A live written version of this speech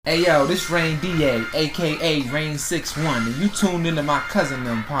Hey yo, this Rain DA, aka Rain 61, and you tuned into my cousin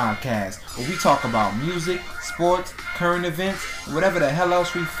them podcast, where we talk about music, sports, current events, and whatever the hell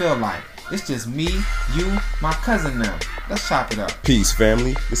else we feel like. It's just me, you, my cousin them. Let's chop it up. Peace,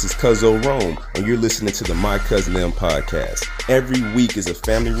 family. This is Cuzzo Rome, and you're listening to the My Cousin Them podcast. Every week is a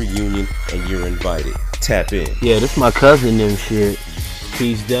family reunion, and you're invited. Tap in. Yeah, this my cousin them shit.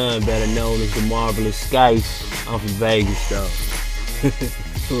 Peace Dunn, better known as the Marvelous Skice. I'm from Vegas, though.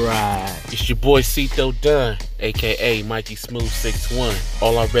 Right. It's your boy Cito Dunn, aka Mikey Smooth 61.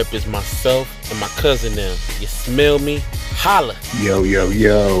 All I rep is myself and my cousin them. You smell me? Holla.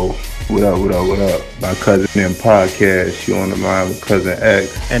 Yo. What up? My Cousin Them podcast. You on the line with Cousin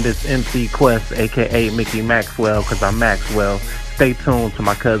X. And it's MC Quest, aka Mickey Maxwell, because I'm Maxwell. Stay tuned to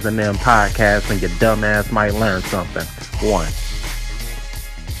my Cousin Them podcast and your dumb ass might learn something. One.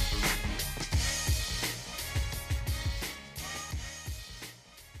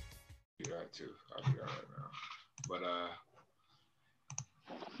 I'll be alright now. But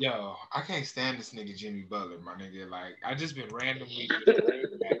yo, I can't stand this nigga Jimmy Butler, my nigga. Like, I just been randomly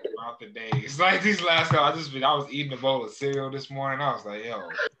throughout the days. Like these last couple, I was eating a bowl of cereal this morning. I was like, yo,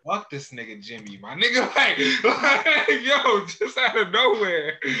 fuck this nigga Jimmy, my nigga. Like yo, just out of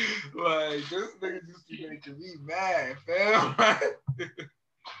nowhere. Like, this nigga just be making me mad, fam.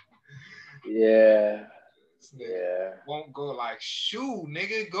 Yeah. Yeah. Won't go like, shoo,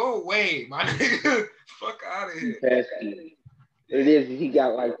 nigga, go away, my nigga. Fuck out of here. Pesky. It is, he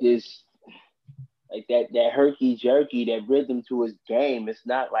got like this, like that herky jerky, that rhythm to his game. It's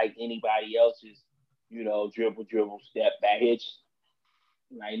not like anybody else's, dribble, step back. It's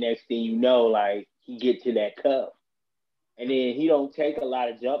like next thing you know, like he get to that cup. And then he don't take a lot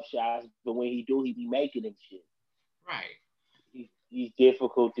of jump shots, but when he do, he be making them shit. Right. He's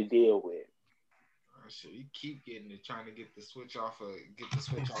difficult to deal with. Shit, you keep getting it, trying to get the switch off of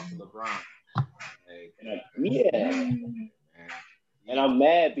LeBron. Like, yeah. And I'm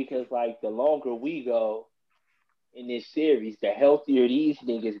mad because like the longer we go in this series, the healthier these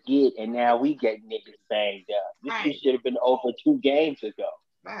niggas get, and now we get niggas banged up. This shit should have been over 2 games ago.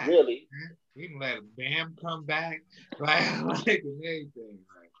 Right. Really. We can let Bam come back, like anything.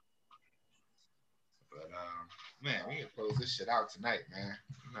 Right? But man, we can close this shit out tonight, man.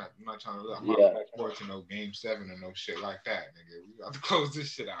 I'm not trying to look forward to no game 7 or no shit like that, nigga. We got to close this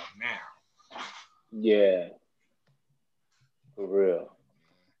shit out now. Yeah. For real.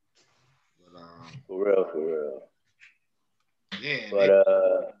 But, for real. Yeah. But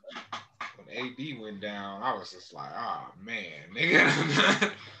when AD went down, I was just like, oh man,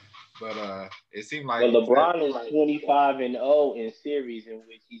 nigga. But it seemed like LeBron is 25-0 in series in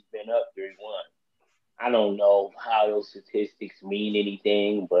which he's been up 3-1. I don't know how those statistics mean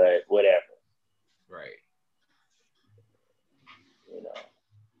anything, but whatever. Right.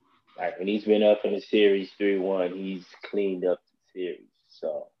 Like when he's been up in the series 3-1, he's cleaned up the series.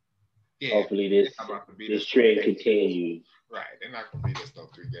 So hopefully this trend continues. Right. They're not gonna beat us no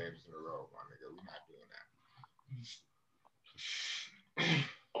 3 games in a row, my nigga. We're not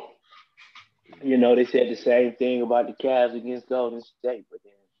doing that. They said the same thing about the Cavs against Golden State, but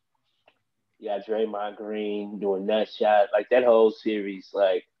then you got Draymond Green doing nut shot. Like that whole series,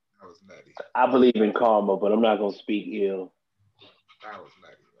 like that was nutty. I believe in karma, but I'm not gonna speak ill. That was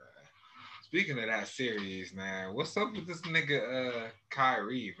nutty, man. Speaking of that series, man, what's up with this nigga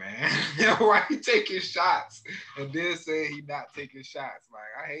Kyrie, man? Why he taking shots and then say he not taking shots?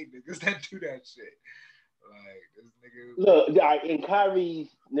 Like, I hate niggas that do that shit. Like this nigga. Look, in Kyrie's,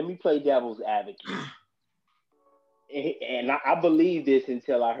 let me play devil's advocate. And I believe this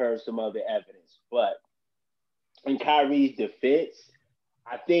until I heard some other evidence. But in Kyrie's defense,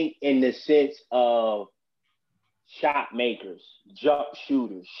 I think in the sense of shot makers, jump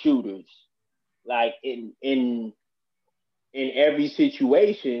shooters, like in every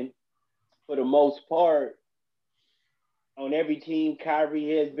situation, for the most part, on every team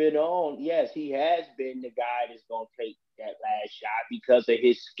Kyrie has been on, yes, he has been the guy that's going to take that last shot because of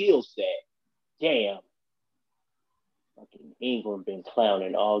his skill set. Damn. Fucking Ingram been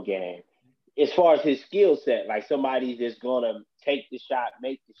clowning all game. As far as his skill set, like somebody that's gonna take the shot,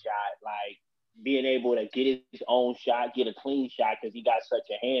 make the shot, like being able to get his own shot, get a clean shot because he got such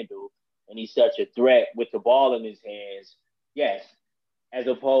a handle and he's such a threat with the ball in his hands. Yes, as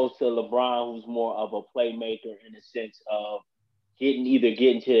opposed to LeBron, who's more of a playmaker in the sense of getting to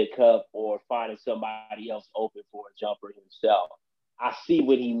the cup or finding somebody else open for a jumper himself. I see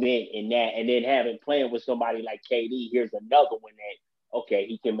what he meant in that. And then playing with somebody like KD, here's another one that, okay,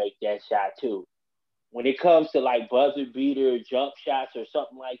 he can make that shot too. When it comes to like buzzer beater, jump shots or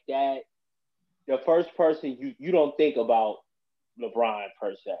something like that, the first person you don't think about LeBron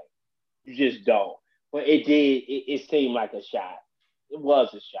per se. You just don't. But it did. It seemed like a shot. It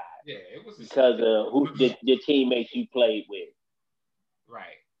was a shot. Yeah, it was because of who the teammates you played with.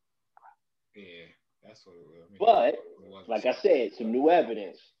 Right. Yeah, that's what it was. But like I said, some new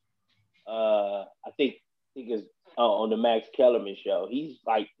evidence. I think it's on the Max Kellerman show. He's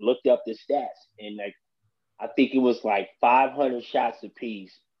like looked up the stats and like I think it was like 500 shots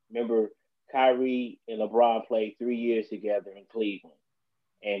apiece. Remember, Kyrie and LeBron played 3 years together in Cleveland,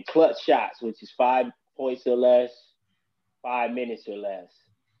 and clutch shots, which is 5 points or less, 5 minutes or less.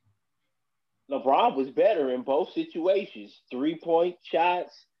 LeBron was better in both situations, 3-point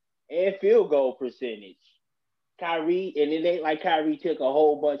shots and field goal percentage. Kyrie, and it ain't like Kyrie took a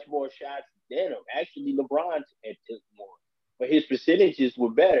whole bunch more shots than him. Actually, LeBron had took more, but his percentages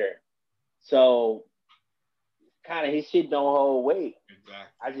were better. So, kind of his shit don't hold weight. Exactly.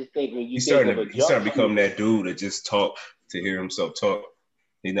 I just think when you he's think starting to become that dude that just talk to hear himself talk.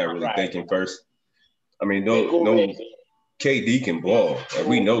 He's not really thinking first. I mean, no. KD can ball. Like,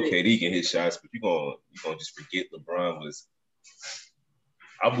 we know KD can hit shots, but you're gonna just forget LeBron was.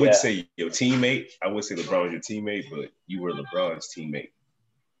 I would say your teammate. I would say LeBron was your teammate, but you were LeBron's teammate.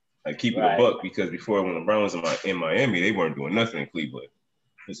 Like keeping a buck, because before when LeBron was in Miami, they weren't doing nothing in Cleveland.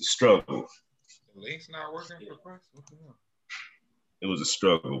 It was a struggle. The link's not working for Christ. It was a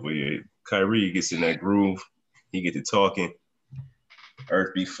struggle, but yeah, Kyrie gets in that groove. He get to talking.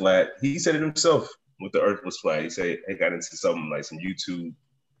 Earth be flat. He said it himself. With the earth was flat. He said he got into something like some YouTube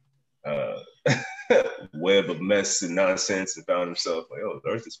web of mess and nonsense and found himself like, oh, the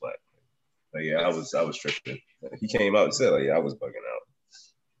earth is flat. Like, yeah, I was tripping. He came out and said, like, yeah, I was bugging out.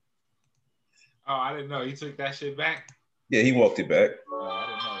 Oh, I didn't know. He took that shit back? Yeah, he walked it back. Oh, I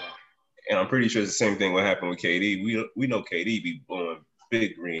didn't know that. And I'm pretty sure it's the same thing what happened with KD. We know KD be blowing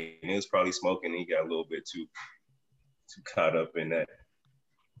big green. He was probably smoking and he got a little bit too caught up in that.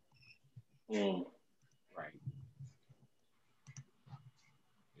 Right.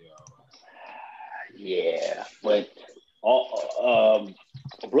 Yeah, but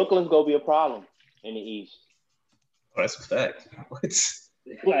Brooklyn's gonna be a problem in the East. Oh, that's a fact. What?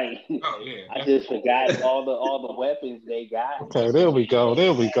 Like, oh yeah, I just forgot all the weapons they got. Okay, there we go.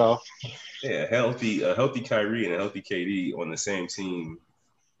 Yeah, a healthy Kyrie and a healthy KD on the same team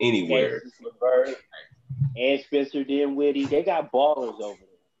anywhere. And Spencer Dinwiddie, they got ballers over there.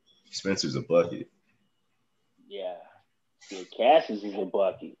 Spencer's a bucket. Yeah, Cassius is a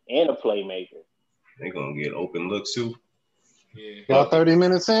bucket and a playmaker. They're gonna get open looks too. Yeah. Y'all 30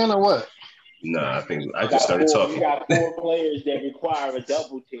 minutes in or what? Nah, I think I just started talking. You got 4 players that require a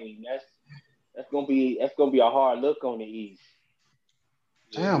double team. That's gonna be a hard look on the East.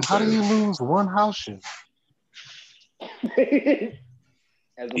 Damn, how do you lose one house shit?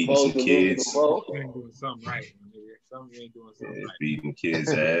 As beating some kids. You ain't doing something right. You ain't doing something right. Beating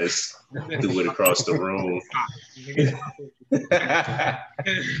kids' ass. Threw it across the room.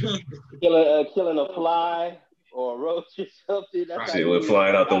 Killing a fly or a roach or something. That's Shit went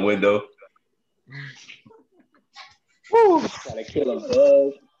flying out the window. Gotta kill a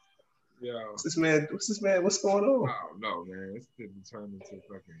bug. Yo. What's this man? What's going on? Oh no, man. It's getting turned into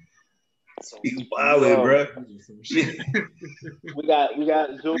fucking. He's wildin', bro. we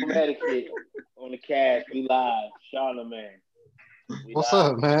got Zoom etiquette on the cast. We live. Charlamagne. What's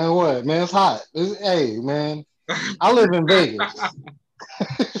up, man? What? Man, it's hot. Hey, man. I live in Vegas.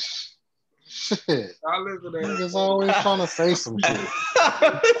 Shit. I live in there. Niggas always trying to say some shit.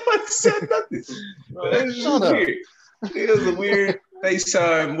 I said nothing. Shut up. It was a weird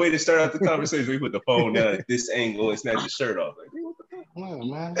FaceTime way to start out the conversation. We put the phone down at this angle and snatch the shirt off. Like, what the fuck? Yeah,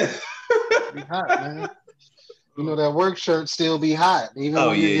 man. Be hot, man. You know that work shirt still be hot even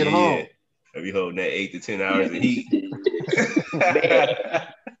when you get home. Yeah. I be holding that 8 to 10 hours of heat.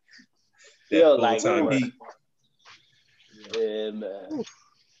 Feel like heat. Yeah, man.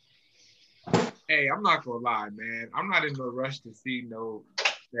 Hey, I'm not gonna lie, man. I'm not in no rush to see no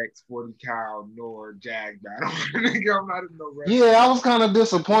next 40 cal nor Jag battle. I'm not in no rush. Yeah, I was kind of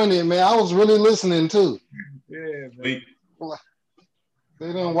disappointed, man. I was really listening too. Yeah, man. They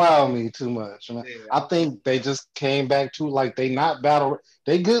didn't wow me too much. Man. Yeah. I think they just came back to like they not battle.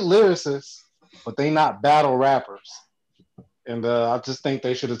 They good lyricists, but they not battle rappers. And I just think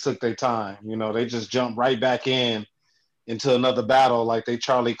they should have took their time. You know, they just jumped right back into another battle like they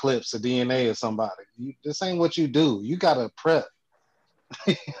Charlie Clips or DNA or somebody. This ain't what you do. You gotta prep.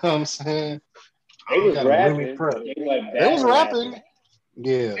 You know what I'm saying? They was rapping. Really prep. They was rapping.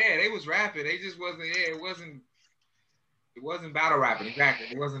 Yeah. Yeah, they was rapping. They just wasn't. Yeah, it wasn't battle rapping. Exactly.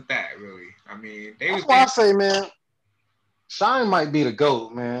 It wasn't that really. I mean, That's why I say, man, Shine might be the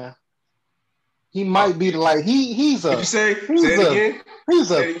GOAT, man. He might be like he's a say it again. He's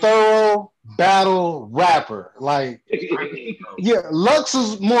a thorough battle rapper. Like yeah, Lux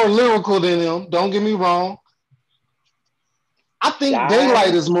is more lyrical than him. Don't get me wrong. I think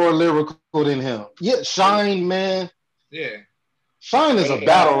Daylight is more lyrical than him. Yeah, Shine, man. Yeah. Shine is a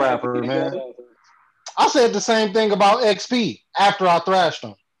battle rapper, man. I said the same thing about XP after I thrashed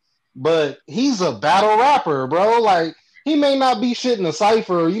him. But he's a battle rapper, bro. Like, he may not be shit in a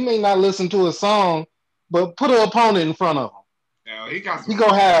cipher, or you may not listen to a song, but put an opponent in front of him. Yeah, he got some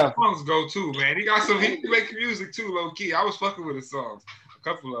songs go too, man. He make music too, low key. I was fucking with his songs, a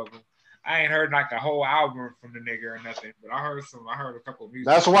couple of them. I ain't heard like a whole album from the nigga or nothing, but I heard a couple of music.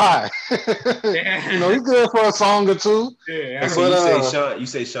 That's why. Yeah. You know, he's good for a song or two. Yeah. So you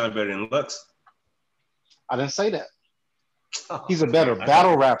say Sean better than Lux? I didn't say that. He's a better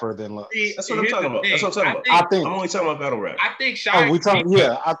battle rapper than Lux. That's what I'm talking about. I'm only talking about battle rap. I think Shine.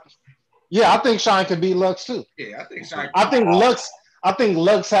 I think Shine can beat Lux too. Yeah, I think Shine. I think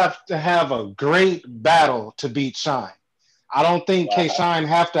Lux have to have a great battle to beat Shine. I don't think K-Shine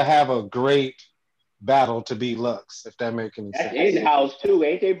have to have a great battle to beat Lux, if that makes any sense. That's in-house too.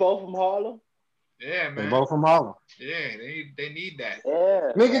 Ain't they both from Harlem? Yeah, man. They both from Harlem. Yeah, they need that.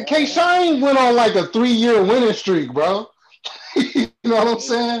 Yeah. Nigga, K-Shine went on like a 3-year winning streak, bro. You know what I'm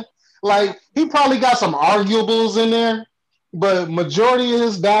saying? Like, he probably got some arguables in there, but majority of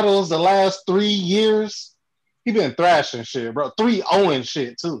his battles the last 3 years, he been thrashing shit, bro. 3-0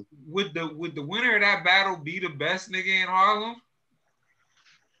 shit too. Would the winner of that battle be the best nigga in Harlem?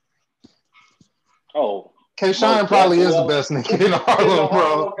 Oh, K-Shine probably is the best nigga in Harlem,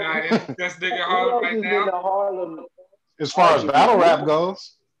 bro. Best nigga in Harlem right now. As far as battle rap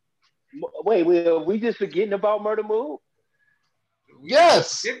goes. Wait, we just forgetting about Murder Move?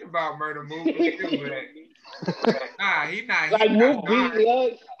 Yes. Forgetting about Murder Move. Nah, he not. Like Move beat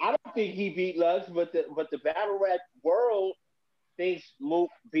Lux. I don't think he beat Lux, but the battle rap world thinks Mook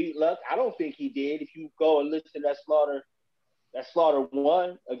beat Lux. I don't think he did. If you go and listen to that Slaughter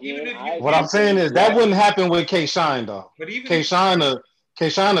 1 again. What I'm saying is that wouldn't happen with K-Shine though. But even K-Shine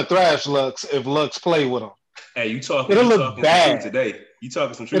thrash Lux if Lux play with him. Hey, you talking? It'll look bad today. You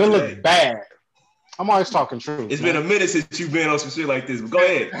talking some truth today. It'll look bad. I'm always talking truth. It's been a minute since you've been on some shit like this. But go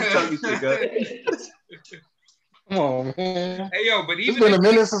ahead. You talking shit, guys. Come on, man. Hey, yo, but even it's been a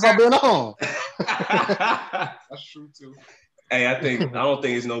minute since I've been on. That's true too. Hey, I don't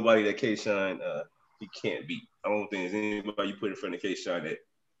think it's nobody that K-Shine he can't beat. I don't think there's anybody you put in front of K-Shine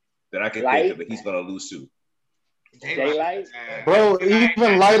that I can think of that he's gonna lose to. Daylight? Bro,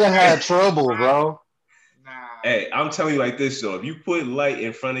 even Lighter had trouble, bro. Nah. Hey, I'm telling you like this though. If you put Light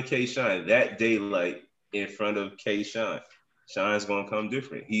in front of K-Shine, that Daylight in front of K-Shine, Shine's gonna come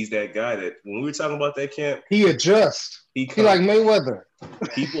different. He's that guy that when we were talking about that camp, he adjusts. He like Mayweather.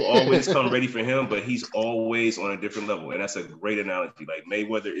 People always come ready for him, but he's always on a different level. And that's a great analogy. Like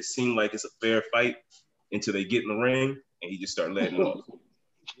Mayweather, it seemed like it's a fair fight until they get in the ring and he just start letting it off.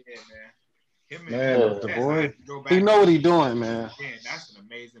 Yeah, man. Man, the boy, he know what he doing, man. Man, that's an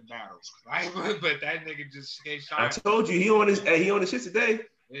amazing battle. Right? But that nigga just K-Shine. I told you he on his shit today.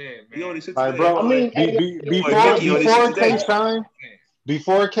 Yeah, man. He on his shit today. Right, bro, I mean,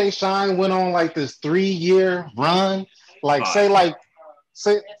 before K-Shine went on like this 3-year run, like say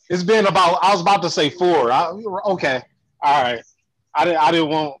it's been about, I was about to say 4. Okay. All right. I didn't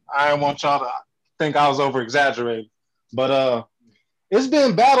want y'all to think I was over exaggerating. But it's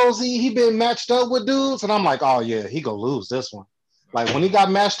been battles he been matched up with dudes, and I'm like, oh yeah, he gonna lose this one. Like when he got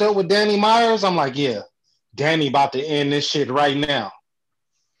matched up with Danny Myers, I'm like, yeah, Danny about to end this shit right now.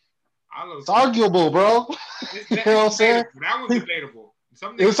 It's arguable, bro. You know what I'm saying? That was debatable.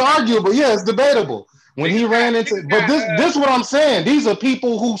 It's arguable. Yeah, it's debatable. When he ran into, but this is what I'm saying. These are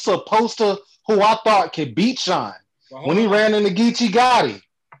people who I thought could beat Shine. When he ran into Geechee Gotti.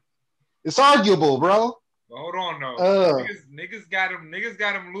 It's arguable, bro. But hold on though. Niggas got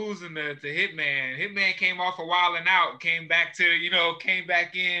him losing to Hitman. Hitman came off a while and out, came back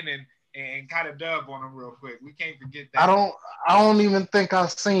in and caught a dub on him real quick. We can't forget that. I don't even think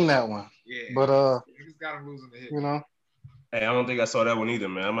I've seen that one. Yeah. But niggas got him losing to Hitman. You know. Hey, I don't think I saw that one either,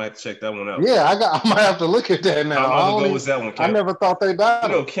 man. I might have to check that one out. Yeah, I might have to look at that now. How long ago was that one, Camp? I never thought they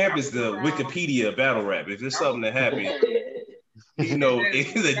battled. You know, Camp is the Wikipedia battle rap. If there's something that happened, you know,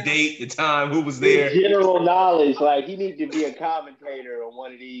 the date, the time, who was there. General knowledge, like he needs to be a commentator on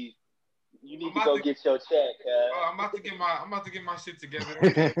one of these. You need to go get your check. I'm about to get my shit together.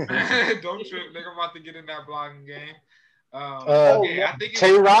 Don't trip, nigga. I'm about to get in that blogging game. I think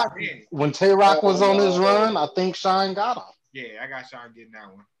Tay-Rock, when Tay-Rock was on his run, I think Shine got him. Yeah, I got Shine getting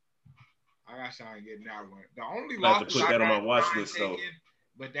that one. The only loss to put that on my watch list though.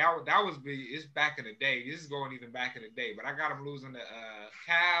 But that was big. It's back in the day. This is going even back in the day. But I got him losing to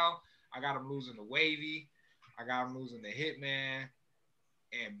Cal. I got him losing to Wavy. I got him losing to Hitman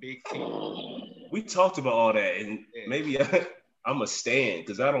and Big T. We talked about all that, and maybe I'm a stand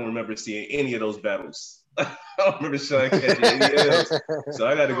because I don't remember seeing any of those battles. I don't remember Sean catching any else. So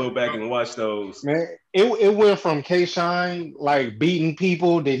I got to go back and watch those. Man, it went from K-Shine like beating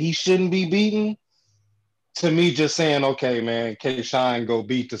people that he shouldn't be beating to me just saying, okay, man, K-Shine go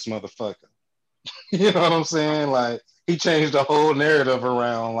beat this motherfucker. You know what I'm saying? Like, he changed the whole narrative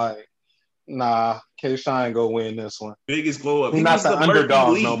around, like, nah, K-Shine go win this one. Biggest blow up. He's not the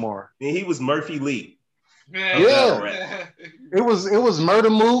underdog no more. And he was Murphy Lee. Yeah. It was Murder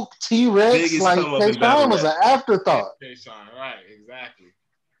Mook, T-Rex, like K-Shine was an afterthought. K-Shine, right, exactly.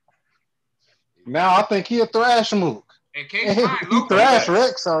 Now I think he a thrash Mook. And K-Shine, he thrashed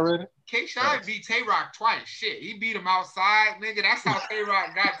Rex already. K-Shine beat Tay-Rock twice. Shit, he beat him outside, nigga. That's how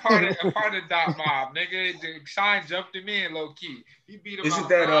Tay-Rock got part of Dot Mob, nigga. Shine jumped him in low key. He beat him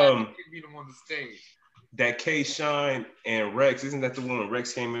outside. He beat him on the stage. That K-Shine and Rex, isn't that the one when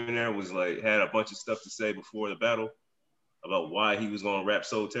Rex came in there was like had a bunch of stuff to say before the battle about why he was gonna rap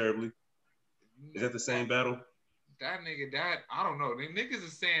so terribly? Is that the same battle? That nigga, I don't know. The niggas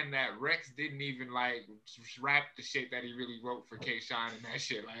are saying that Rex didn't even like rap the shit that he really wrote for K-Shine and that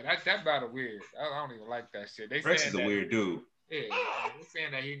shit. Like that battle weird. I don't even like that shit. Rex is a weird dude. Yeah, they're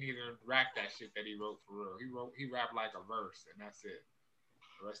saying that he didn't even rap that shit that he wrote for real. He rapped like a verse and that's it.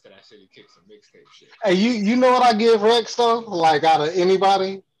 The rest of that shit, he kicked some mixtape shit. Hey, you know what I give Rex though? Like out of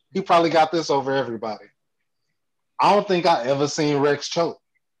anybody, he probably got this over everybody. I don't think I ever seen Rex choke.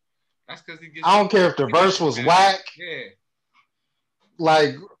 That's because he gets. I don't care if the verse was whack. Yeah.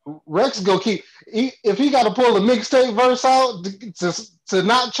 Like Rex go keep. If he got to pull a mixtape verse out to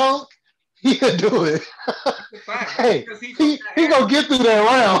not choke, he'll do it. Hey, he gonna get through that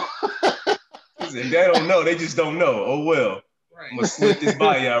round. Listen, they don't know. They just don't know. Oh well. Right. I'm gonna slip this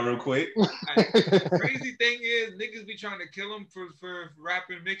by y'all real quick. Crazy thing is, niggas be trying to kill him for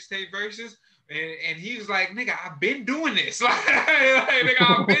rapping mixtape verses, and he was like, "Nigga, I've been doing this. like, nigga,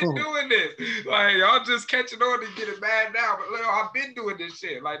 I've been doing this. Like, y'all just catching on and getting mad now, but look, I've been doing this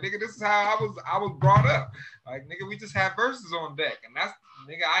shit. Like, nigga, this is how I was brought up. Like, nigga, we just have verses on deck, and that's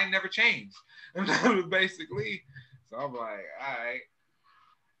nigga, I ain't never changed, basically. So I'm like, all right.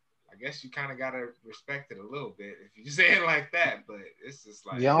 I guess you kind of gotta respect it a little bit if you say it like that, but it's just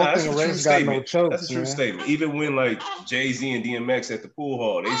like yeah, I don't think Rex got no chokes. That's a true statement. Even when like Jay-Z and DMX at the pool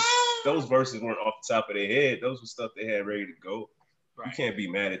hall, those verses weren't off the top of their head. Those were stuff they had ready to go. Right. You can't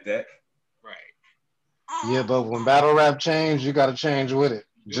be mad at that. Right. Yeah, but when battle rap changed, you gotta change with it,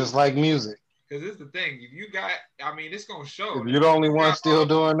 just like music. Because it's the thing, if you got, I mean, it's gonna show. If you're the only one still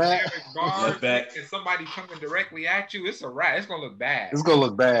doing that, and somebody coming directly at you, it's a wrap. It's gonna look bad. It's gonna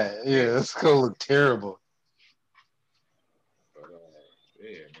look bad. Yeah, it's gonna look terrible. But,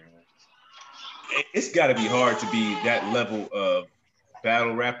 yeah, man. It's got to be hard to be that level of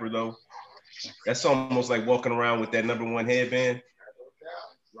battle rapper, though. That's almost like walking around with that #1 headband.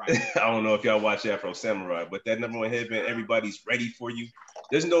 Right. I don't know if y'all watch Afro Samurai, but that #1 headband, everybody's ready for you.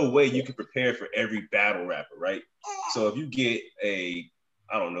 There's no way you can prepare for every battle rapper, right? So if you get I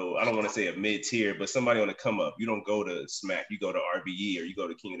don't want to say a mid-tier, but somebody on the come up, you don't go to Smack, you go to RBE or you go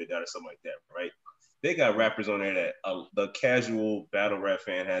to King of the Dot or something like that, right? They got rappers on there that the casual battle rap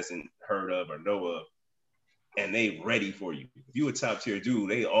fan hasn't heard of or know of, and they ready for you. If you a top tier dude,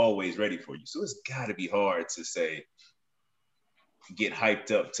 they always ready for you. So it's got to be hard to say, get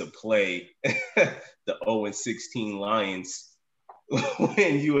hyped up to play the 0-16 Lions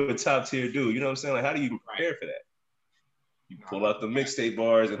when you a top tier dude. You know what I'm saying? Like, how do you prepare for that? You pull out the mixtape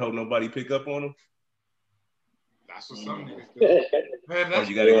bars and hope nobody pick up on them? That's what some niggas do. Man, or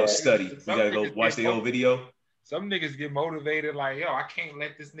you gotta go study. You gotta go watch their own video. Some niggas get motivated like, yo, I can't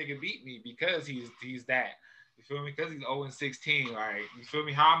let this nigga beat me because he's that. You feel me? Because he's 0-16. Like, you feel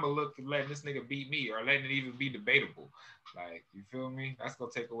me? How I'm gonna look letting this nigga beat me or letting it even be debatable. Like, you feel me? That's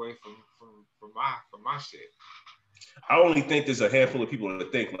gonna take away from my shit. I only think there's a handful of people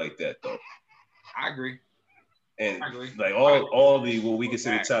that think like that, though. I agree. And like all the what we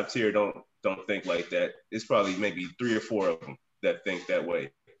consider top tier don't think like that. It's probably maybe 3 or 4 of them that think that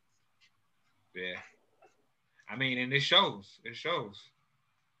way. Yeah. I mean, and it shows. It shows.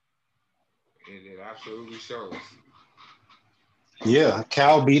 It absolutely shows. Yeah,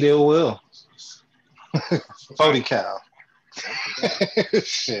 Cal beat Ill Will. 40 Cal.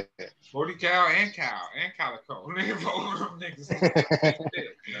 Shit. 40 Cal and Calico. Nigga, both of them niggas.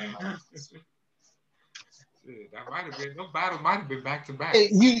 That might have been, no battle might have been back to back. Hey,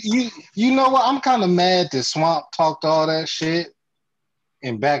 you know what? I'm kind of mad that Swamp talked all that shit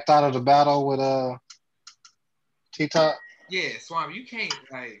and backed out of the battle with T-Top. Yeah, Swami, you can't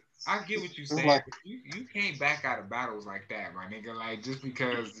like. I get what you're saying. Like, but you can't back out of battles like that, my nigga. Like just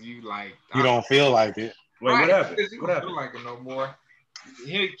because you like you don't feel like it. Wait, what happened? You don't feel like it no more.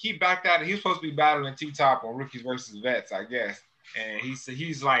 He backed out. He was supposed to be battling T-Top on Rookies versus Vets, I guess. And he's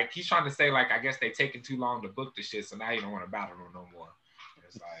trying to say like I guess they taking too long to book the shit, so now you don't want to battle him no more.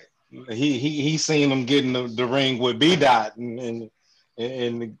 It's like he seen him getting the ring with B-Dot and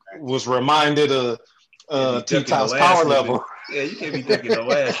was reminded of T-Top's power level. Yeah, you can't be thinking no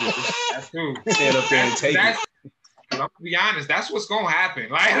ass with it. That's true. Stand up there and take it. I'm gonna be honest, that's what's gonna happen.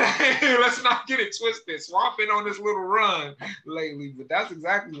 Like, let's not get it twisted. Swamp been on this little run lately, but that's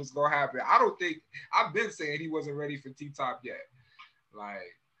exactly what's gonna happen. I don't think I've been saying he wasn't ready for T-Top yet.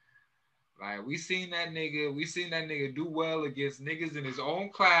 Like we seen that nigga do well against niggas in his own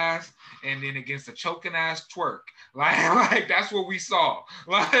class and then against a choking ass twerk. Like that's what we saw.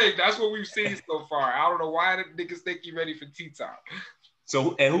 Like that's what we've seen so far. I don't know why the niggas think he ready for T-Top.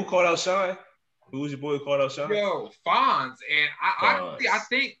 So and who called out Shine? Who was your boy who called out Shine? Yo, Fonz. And I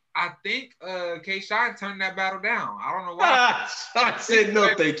think K Shine turned that battle down. I don't know why. I said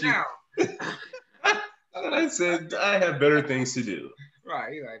no, thank you. I said I have better things to do.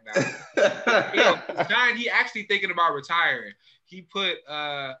 Right, he like nah. Yo, Shine, he actually thinking about retiring. He put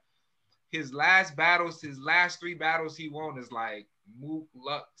his last 3 battles he won is like Mook,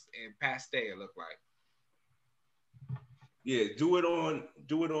 Lux, and Paste. It looked like. Yeah, do it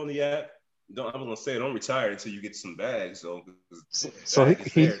on the app. I was gonna say don't retire until you get some bags. So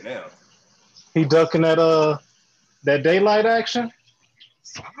he there now. He ducking that daylight action.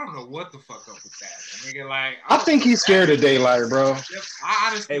 I don't know what the fuck up with that. Nigga, like I think he's scared of daylight, bro. I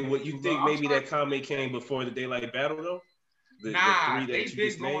honestly. Hey, what you think? Maybe that comment came before the daylight battle though. They've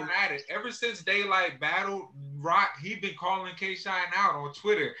been going at it ever since Daylight battled Rock. He been calling K Shine out on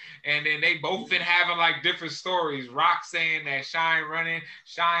Twitter, and then they both been having like different stories. Rock saying that Shine running,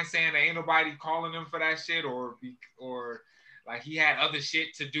 Shine saying that ain't nobody calling him for that shit, or like he had other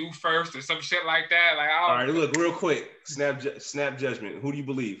shit to do first, or some shit like that. Like, all right, look real quick. Snap judgment. Who do you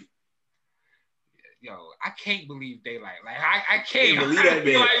believe? Yo, I can't believe Daylight. Like I can't believe that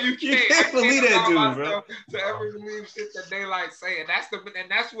man. Like, you can't believe that dude, bro. To ever believe shit that Daylight saying. That's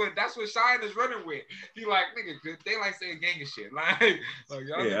what Shine is running with. He like, nigga, Daylight saying gang of shit. Like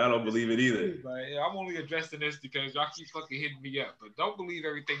y'all. Yeah, I don't believe it either. Like, yeah, I'm only addressing this because y'all keep fucking hitting me up, but don't believe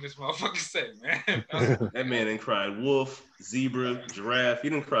everything this motherfucker said, man. That man done cried wolf, zebra, giraffe. He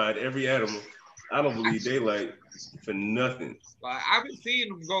done cried every animal. I don't believe Daylight for nothing. Like I've been seeing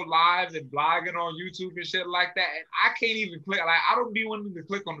them go live and blogging on YouTube and shit like that, and I can't even click. Like I don't be wanting to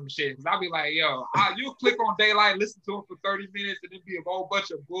click on them shit because I'll be like, yo, you'll click on Daylight, listen to him for 30 minutes, and then be a whole bunch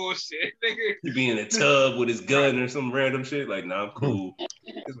of bullshit. Nigga. He be in a tub with his gun or some random shit. Like, nah, I'm cool.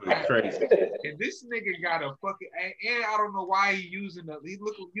 This is crazy. And this nigga got a fucking, and I don't know why he's using like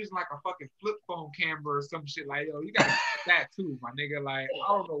a fucking flip phone camera or some shit. Like, yo, you got that too, my nigga. Like, I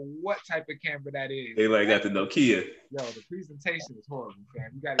don't know what type of camera that is. Daylight got the Nokia. Yo, the presentation is horrible,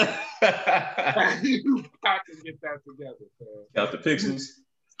 fam. You got to get that together, fam. Got the pixels.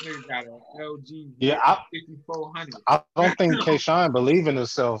 Nigga got an LG 5400. I don't think K Shine believe in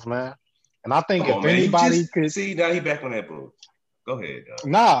himself, man. And I think anybody could see now he back on that bro. Go ahead.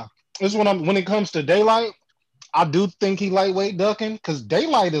 Nah, this when it comes to Daylight, I do think he lightweight ducking because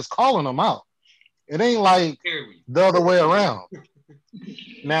Daylight is calling him out. It ain't like the other way around.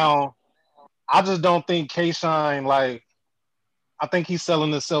 Now, I just don't think K Shine I think he's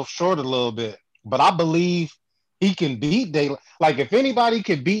selling himself short a little bit. But I believe he can beat Daylight. Like if anybody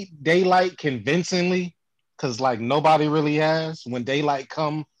could beat Daylight convincingly, because like nobody really has, when Daylight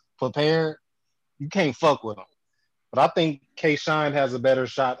come prepared, you can't fuck with him. But I think K Shine has a better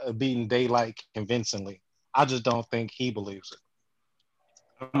shot of beating Daylight convincingly. I just don't think he believes it.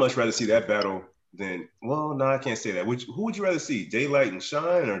 I'd much rather see that battle than I can't say that. Who would you rather see? Daylight and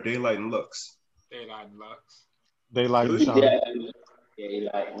Shine or Daylight and Lux? Daylight and Lux. Daylight and Shine. Yeah.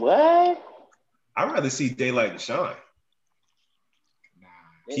 Daylight. What? I'd rather see Daylight and Shine. Nah.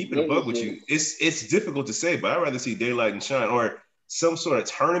 Keep it a buck with you. It's difficult to say, but I'd rather see Daylight and Shine or some sort of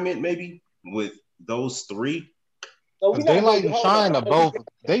tournament maybe with those three. So Daylight and Shine are both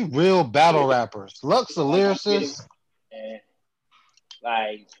they real battle rappers. Lux a lyricist.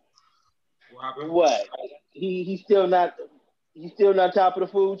 Like what? He's still not top of the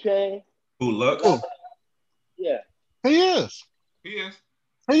food chain. Who, Lux? Yeah. He is.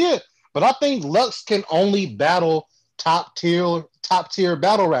 But I think Lux can only battle top tier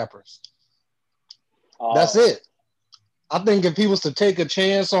battle rappers. That's it. I think if he was to take a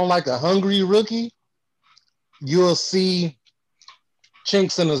chance on like a hungry rookie, you'll see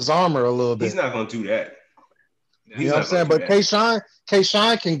chinks in his armor a little bit. He's not gonna do that. You know what I'm saying? But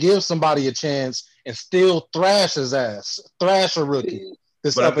K-Shine can give somebody a chance and still thrash his ass, thrash a rookie.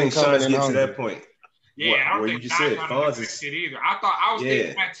 But I think Shine's getting to that point. Yeah, I don't think Shine's trying to do that shit either. I was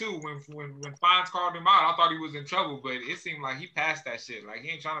thinking that too when Fonz called him out. I thought he was in trouble, but it seemed like he passed that shit. Like he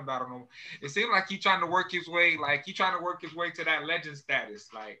ain't trying to battle no. It seemed like he trying to work his way, to that legend status.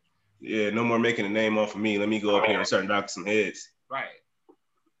 Like, yeah, no more making a name off of me. Let me go up here and start knocking some heads. Right.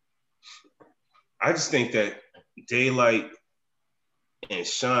 I just think that Daylight and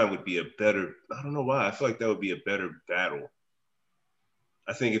Shine would be a better. I don't know why. I feel like that would be a better battle.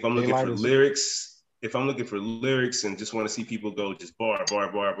 I think if I'm looking for lyrics, and just want to see people go just bar,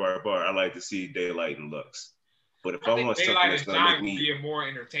 I like to see Daylight and Lux. But if I want something that's going to make me be a more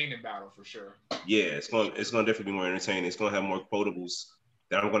entertaining battle for sure. Yeah, it's going to definitely be more entertaining. It's going to have more quotables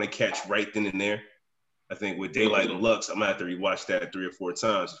that I'm going to catch right then and there. I think with Daylight and Lux, I'm going to have to rewatch that 3 or 4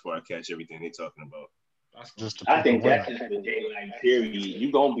 times before I catch everything they're talking about. I think that's just the Daylight period.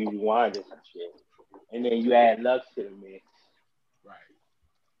 You're going to be rewinding some shit. And then you add Lux to the mix. Right.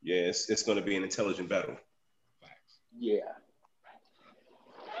 Yeah, it's going to be an intelligent battle. Yeah.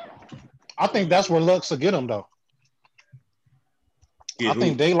 I think that's where Lux will get him, though. I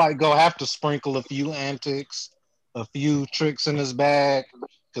think Daylight go have to sprinkle a few antics, a few tricks in his bag.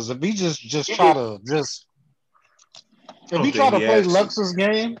 Because if he just try to play Lux's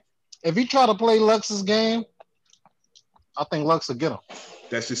game, I think Lux will get him.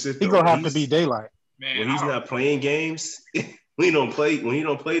 That's just it. He gonna have to be Daylight. Man, when he's not playing games, when he don't play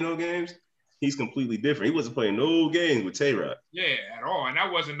no games, he's completely different. He wasn't playing no games with Tay-Rock. Yeah, at all. And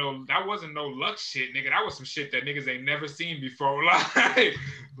that wasn't no Lux shit, nigga. That was some shit that niggas ain't never seen before. Like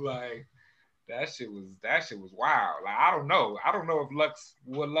that shit was wild. Like I don't know if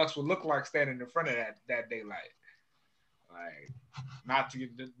what Lux would look like standing in front of that Daylight. Like not to.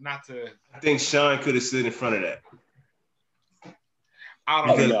 I think Sean could have stood in front of that. I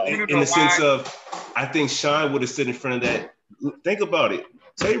don't know. In the sense of, I think Sean would have stood in front of that. Think about it.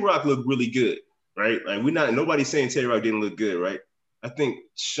 Tay-Rock looked really good, right? Like nobody's saying Tay-Rock didn't look good, right? I think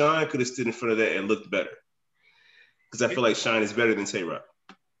Sean could have stood in front of that and looked better. Because I feel like Sean is better than Tay-Rock.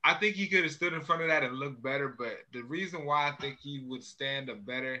 I think he could have stood in front of that and looked better, but the reason why I think he would stand a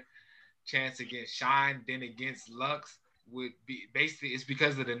better chance against Shine than against Lux would be basically it's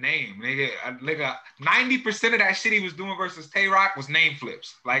because of the name. Nigga, 90% of that shit he was doing versus Tay-Rock was name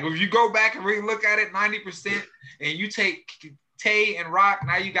flips. Like if you go back and really look at it, 90%, and you take Tay and Rock,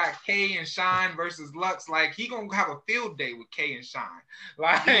 now you got K and Shine versus Lux. Like he gonna have a field day with K and Shine.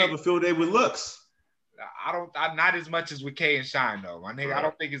 Like he have a field day with Lux. I'm not as much as with K and Shine though, my nigga. Right. I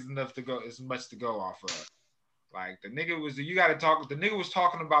don't think it's enough to go. It's much to go off of. Like the nigga was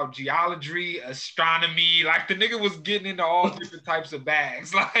talking about geology, astronomy. Like the nigga was getting into all different types of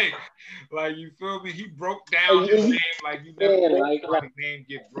bags. Like you feel me? He broke down his name like you never his name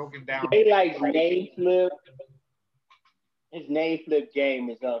get broken down. They like name flip. His name flip game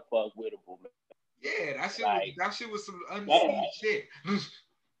is unfuckwittable, man. Yeah, that shit was some unseen shit.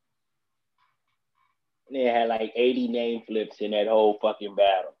 They had like 80 name flips in that whole fucking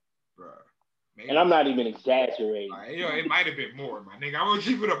battle. Bruh. Maybe. And I'm not even exaggerating. It might have been more, my nigga. I'm gonna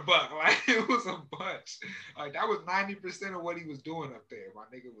keep it a buck. Like it was a bunch. Like that was 90% of what he was doing up there. My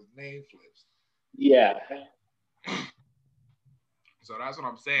nigga was name flips. Yeah. So that's what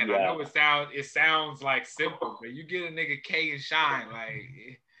I'm saying. Yeah. I know it sounds like simple, but you get a nigga K and Shine,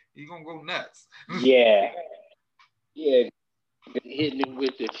 like he gonna go nuts. Yeah. Yeah. Hitting him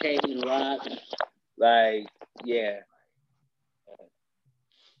with the chain and rock. Like, yeah.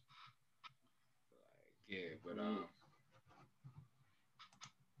 Yeah, but I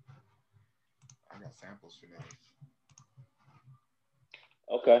got samples for that.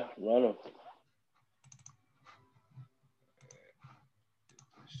 Okay, run them.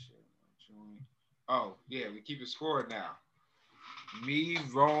 Oh, yeah, we keep it scored now. Me,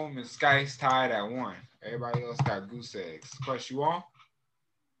 Rome, and Skice tied at 1. Everybody else got goose eggs. Crush, you on?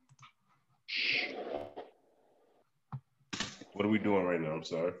 What are we doing right now? I'm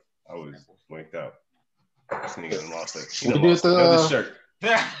sorry. I was blanked out. This nigga lost it. He lost another shirt.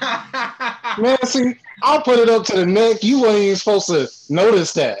 Man, see, I'll put it up to the neck. You weren't even supposed to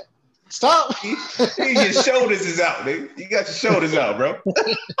notice that. Stop. Your shoulders is out, nigga. You got your shoulders out, bro.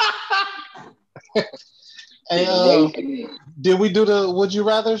 Hey, did we do the Would You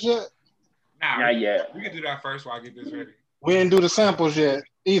Rathers yet? Nah, not yet. We can do that first while I get this ready. We didn't do the samples yet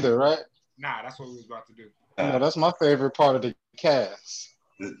either, right? Nah, that's what we was about to do. No, that's my favorite part of the cast.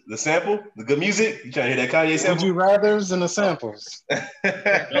 The sample? The good music? You trying to hear that Kanye sample? Would You Rathers and the samples. That's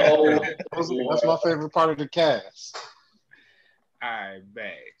my favorite part of the cast. right,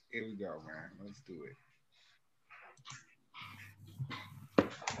 bet. Here we go, man. Let's do it.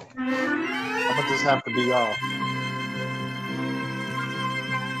 I'm gonna just have to be off.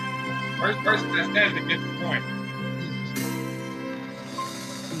 First person that says it gets the point.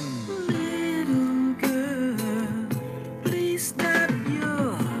 Little girl, please stop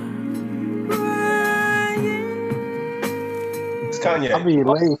your crying. It's Kanye. I'll be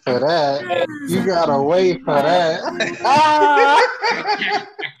late for that. You gotta wait for that.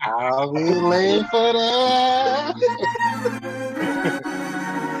 I'll be late for that.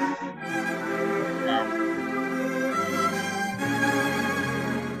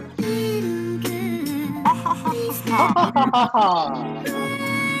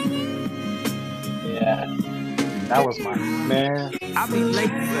 Yeah. That was my man. I'll be late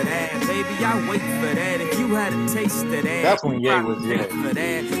for that, baby. I wait for that. If you had a taste of that, That's when Ye was Ye. for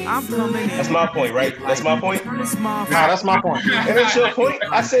that. I'm coming in. That's my point, right? That's my point. Nah, that's my point. And that's your point.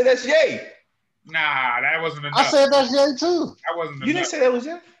 I said that's Ye. Nah, that wasn't enough. I said that's Ye too. That wasn't enough. You didn't say that was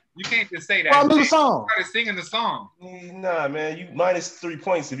Ye? You can't just say that. Well, I knew the song. You started singing the song. Nah, man. You minus 3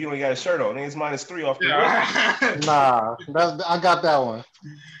 points if you only got a shirt on. I think it's minus 3 off the Yeah. Nah, I got that one.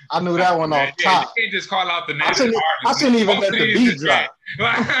 I knew that one off top. You can't just call out the name I of the shouldn't artist. even let the beat drop.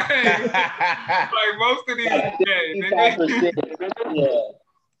 Like most of these days. Yeah.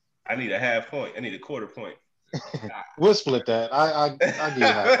 I need a half point. I need a quarter point. We'll split that. I give you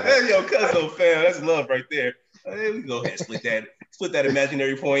half of that. Yo, Cuzzo fam, that's love right there. Hey, we go ahead and split that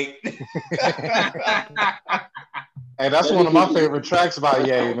imaginary point. Hey, that's one of my favorite tracks by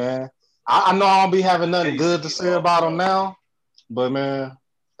Ye, man. I know I don't be having nothing good to say about him now, but man,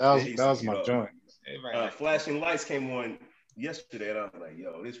 that was my joint. Flashing Lights came on yesterday, and I was like,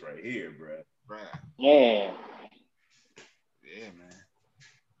 yo, this right here, bro. Yeah. Yeah, man.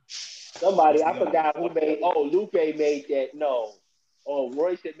 Somebody, I forgot who made. Oh, Lupe made that. No. Oh,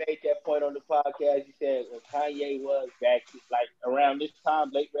 Royce had made that point on the podcast. He said when Kanye was back, like around this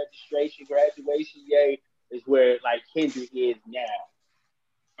time, late registration, graduation, Ye is where like Kendrick is now.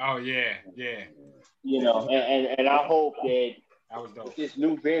 Oh yeah. You know, and I hope that was dope. with this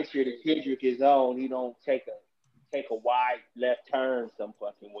new venture that Kendrick is on, he don't take a wide left turn some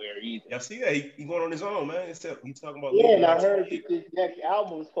fucking where either. Y'all see that? He going on his own, man. He's talking about. Yeah, and I heard that this next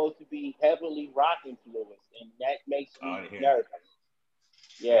album is supposed to be heavily rock influenced, and that makes me nervous.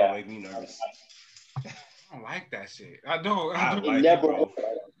 Yeah. That make me nervous. I don't like that shit. I don't. It never works.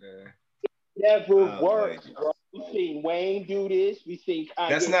 Never works, bro. We've seen Wayne do this. We've seen Kanye.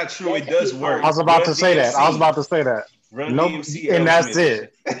 That's not true. It does work. I was about to say that. And that's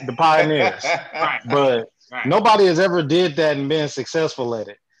it. The pioneers. Right. But nobody has ever did that and been successful at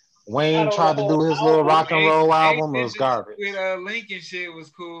it. Wayne tried to do his little rock and roll album. It was garbage. With Lincoln shit was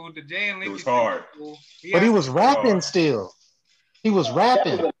cool. The Jay and Lincoln. It was hard. Was cool. But he was rapping still. He was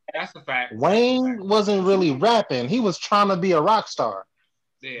rapping. That's a fact. Wayne wasn't really rapping. He was trying to be a rock star.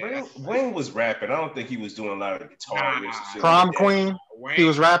 Yeah, Wayne was rapping. I don't think he was doing a lot of guitar riffs. Prom Queen. Wayne, he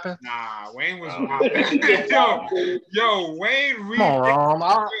was rapping. Nah, Wayne was rapping. yo, Wayne. Come on, Rom.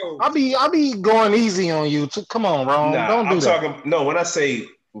 I'll be going easy on you. Come on, Rom. Don't do that. No, when I say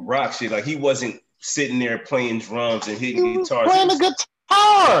rock shit, like he wasn't sitting there playing drums and hitting guitars. Playing the guitar.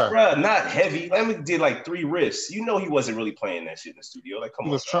 Bruh, not heavy. I did like 3 riffs. You know he wasn't really playing that shit in the studio. Like, come on.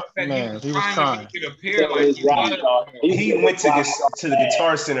 He was trying. He went to the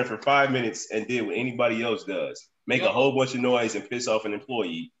Guitar Center for 5 minutes and did what anybody else does. Make a whole bunch of noise and piss off an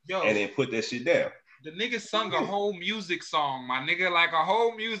employee and then put that shit down. The nigga sung a whole music song, my nigga, like a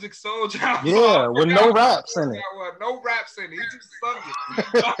whole music soldier. Yeah, with no raps in it. No raps in it. He just sung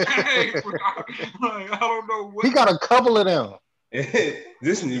it. I don't know what. He got a couple of them.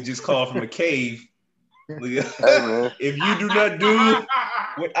 This nigga just called from a cave. If you do not do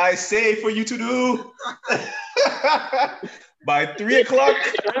what I say for you to do by 3 o'clock.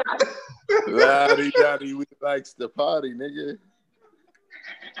 Lottie Dottie, we likes the party, nigga.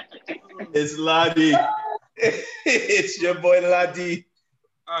 It's Lottie. It's your boy Lottie.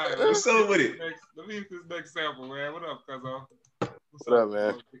 All right, what's up with it? Let me hit this next sample, man. What up, Cuzzo? What's up,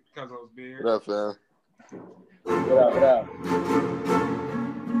 man? Cuzzo's beard. What up, fam? What up?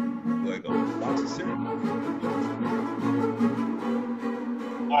 Like a box of cereal.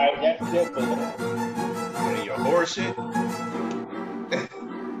 All right, that's simple. And your horse shit.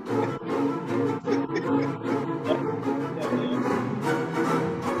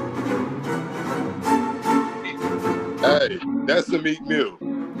 Hey, that's the Meek Mill.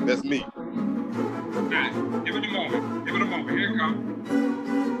 That's me. Right, give it a moment. Here it comes.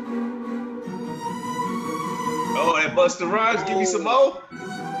 Oh, that Busta Rhymes, give me some more.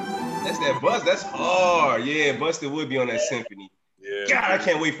 That's that Busta. That's hard. Yeah, Busta would be on that symphony. God, I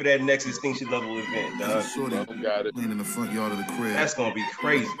can't wait for that next extinction level event, dog. Got it. Playing in the front yard of the crib. That's gonna be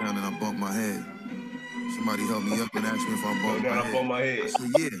crazy. Down and I bumped my head. Somebody helped me up and asked me if I bumped my head. I said,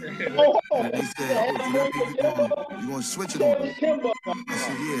 yeah. And they said, oh, so that means you gonna switch it on me. I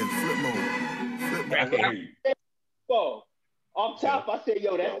said, yeah, flip mode. Timbo. Off top, I said,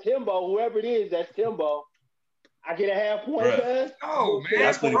 yo, that's Timbo. Whoever it is, that's Timbo. I get a half point, man. No, man.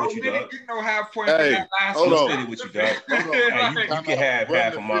 I split it with you, dog. Get no half point for that last one. Hold on. Split it with you, dog. Hey, you can have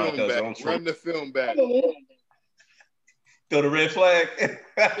half of mine because I'm true. Run the film back. Throw the red flag.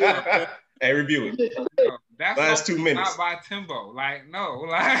 Hey, review it. No, that's last 2 minutes. Not by Timbo. Like, no.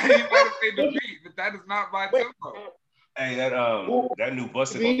 Like, you better say the beat, but that is not by Timbo. Hey, that new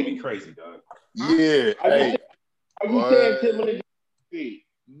Busta gonna be crazy, dog. Yeah. Hey. Are you saying Timberland beat?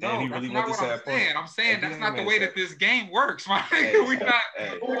 No, that's not what I'm saying. I'm saying that's not the way that this game works, man. We're not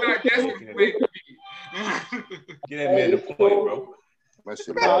guessing the way it be. Get that man the point, bro. My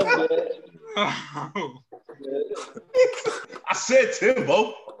shit. I said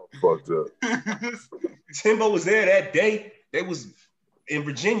Timbo. Fucked up. Timbo was there that day. They was in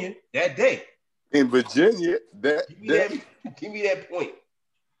Virginia that day. In Virginia, give me that point.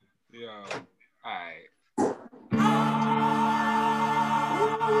 Yo, all right.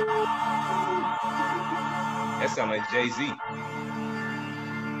 That sound like Jay-Z.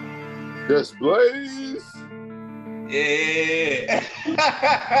 Just Blaze. Yeah.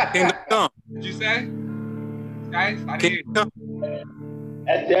 What'd you say? Guys, I didn't hear you.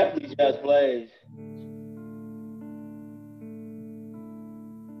 That's definitely Just Blaze.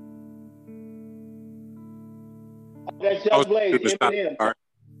 That's Just Blaze. Eminem.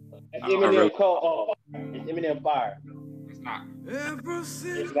 That's Eminem call. It's Eminem Fire. It's not.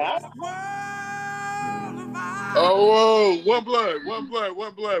 It's not? Oh, whoa. One blood.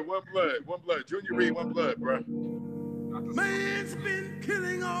 Junior Reed, one blood, bro. Man's been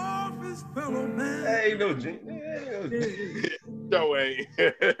killing off his fellow man. Hey, no, No way.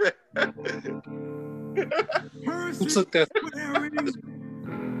 Who took that?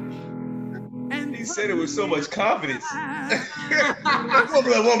 He said it with so much confidence. One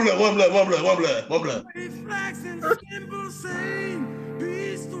blood.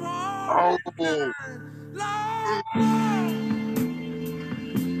 Oh.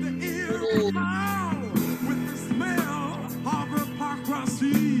 With the smell of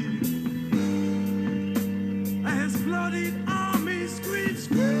hypocrisy, as bloodied army screams.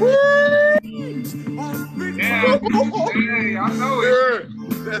 Yeah, I know it.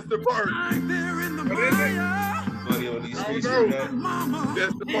 That's the part. There in the fire. Buddy on these streets,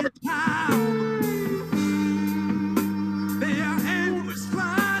 That's the part. Their endless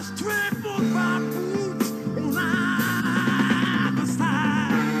flies trampled by boots on either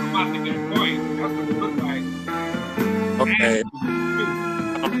side. I'm about to get a point. That's what it looks like. Okay.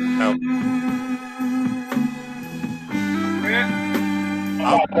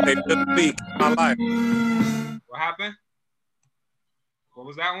 I'll take the speak my life. What happened? What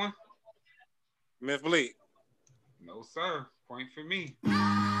was that one? Myth Bleak. No, sir. Point for me.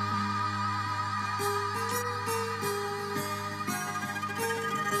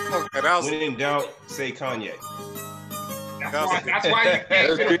 Okay, that was when in doubt, say Kanye. That's why you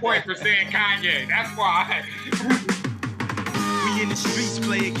can't get a point for saying Kanye. That's why. We in the streets,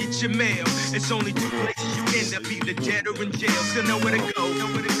 player, get your mail. It's only two places you end up, either dead or in jail. Still know where to go,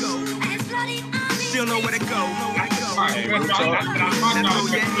 Still know where to go, Once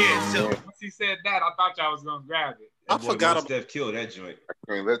he said that, I thought y'all was gonna grab it. I forgot about Steph killed that joint. I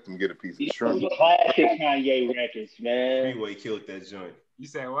can't let them get a piece of shrimp. Classic Kanye records, man. Freeway killed that joint. You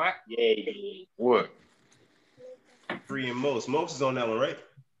said what? Yeah. What? Free and Most. Most is on that one, right?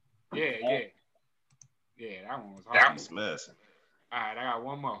 Yeah, that one was hard. That was messing. All right, I got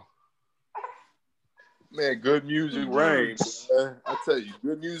one more. Man, good music reigns. I tell you,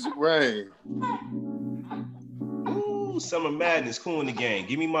 good music reigns. Ooh, Summer Madness, cool in the game.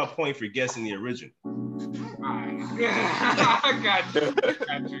 Give me my point for guessing the original. I got you.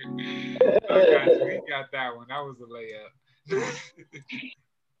 You got that one. That was a layup.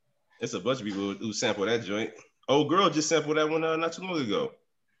 It's a bunch of people who sampled that joint. Old girl just sampled that one not too long ago.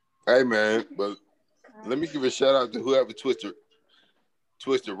 Hey man, but let me give a shout out to whoever twisted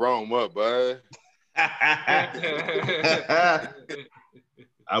Rome up, bud. I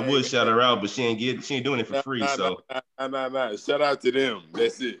would shout her out, but she ain't doing it for free. So nah. Shout out to them.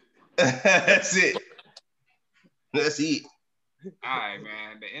 That's it. That's it. All right,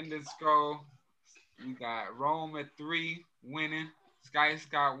 man. The ending score, we got Rome at 3 winning. Skice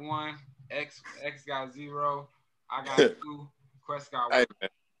got 1. X got 0. I got 2. Quest got 1.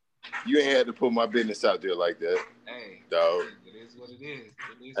 You ain't had to put my business out there like that. Hey, dog. It is what it is.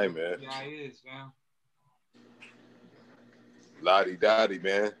 It is hey, what man. it is, man. Lottie Dottie,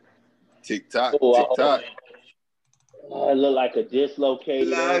 man. TikTok, Oh, TikTok. It looked like a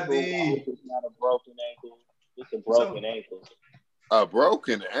dislocated ankle. Lottie. It's not a broken ankle. It's a broken ankle. A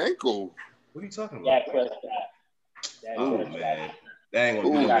broken ankle? What are you talking about? Dak Prescott. Oh, man. That ain't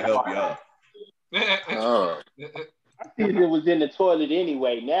going to help y'all. I think it was in the toilet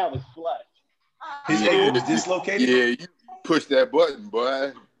anyway. Now it's flush. His ankle was dislocated? Yeah, you push that button,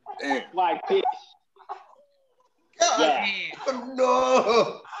 boy. Damn. Like this. God. Yeah.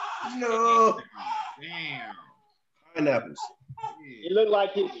 No. Damn. Pineapples. It looked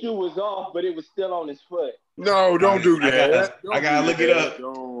like his shoe was off, but it was still on his foot. No, don't do that. I gotta look it up.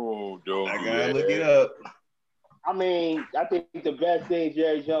 Don't I gotta look it up. I mean, I think the best thing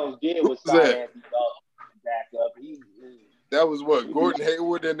Jerry Jones did was sign Anthony Dalton back up. That was what, Gordon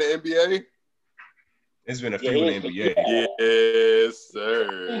Hayward in the NBA? It's been a few in the NBA. Yes,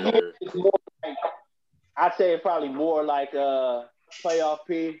 sir. It's more like, I'd say it's probably more like a playoff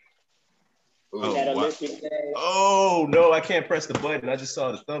P. Oh, wow. Oh, no, I can't press the button. I just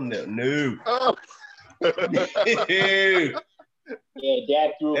saw the thumbnail. No. Oh. Yeah,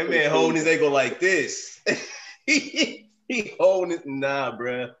 Dak threw. That man holding his ankle like this. he holding it. Nah,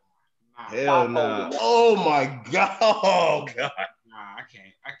 bruh. Hell nah. Oh, my God. Oh, God. Nah, I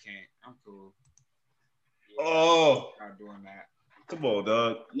can't. I'm cool. Oh. Not doing that. Come on,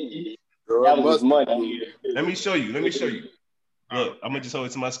 dog. That was money. Let me show you. Look, I'm gonna just hold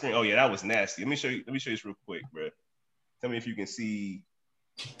it to my screen. Oh yeah, that was nasty. Let me show you this real quick, bro. Tell me if you can see.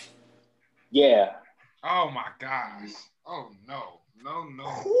 Yeah. Oh my gosh. Oh no. No.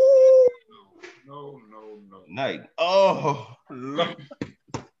 Night. Oh. No.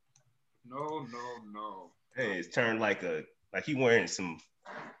 Hey, it's turned like he wearing some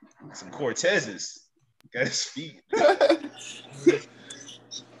Cortezes. Got his feet. Let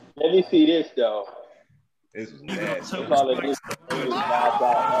me see this though. This was nasty. You call it this.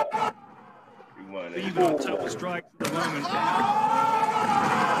 Even on total strike at the moment.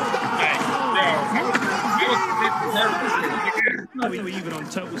 Even on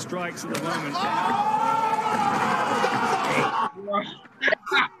total strikes at the moment.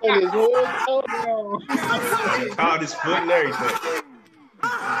 Caught his foot and everything.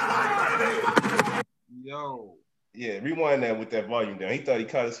 Yo. Yeah, rewind that with that volume down. He thought he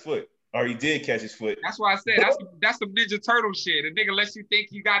caught his foot. Or he did catch his foot. That's why I said that's some Ninja Turtle shit. A nigga lets you think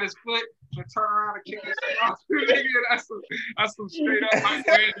you got his foot and turn around and kick his foot off. Nigga, that's some straight up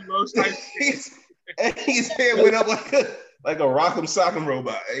Michelangelo type shit. And his head went up like a Rock'em Sock'em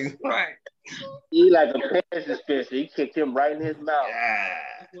robot. Right. He like a penis dispenser. He kicked him right in his mouth. Yeah.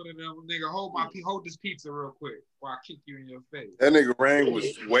 One of them nigga, hold this pizza real quick while I kick you in your face. That nigga Rang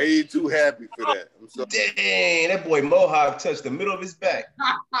was way too happy for that. I'm sorry. Dang, that boy Mohawk touched the middle of his back.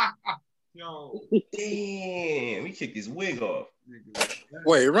 Yo. Damn, he kicked his wig off.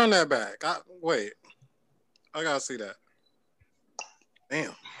 Wait, run that back. I gotta see that.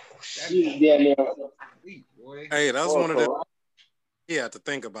 Damn. Hey, that's one of the. He had to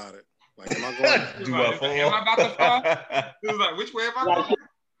think about it. Like, am I going? Do I fall? Am I about to fall? He was like, which way am I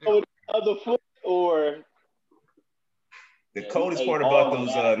going? Other foot or. The coldest part about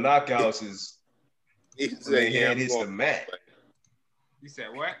those knockouts is when their head hits the mat. You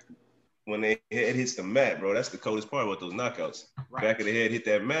said what? When their head hits the mat, bro. That's the coldest part about those knockouts. Right. Back of the head hit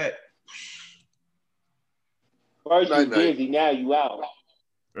that mat. First you busy, now you out.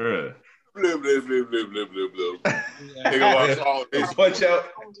 Blip, blip, blip, blip, blip, blip, blip. Nigga lost all his punch out.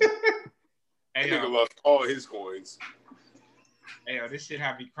 Hey, nigga lost all his coins. Hey, yo, this shit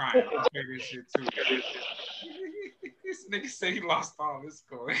had me crying. I'll play this shit too. This nigga said he lost all his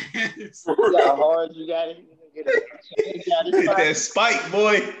coins. How hard you got it? Hit that spike,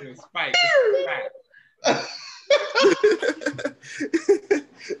 boy. Spike.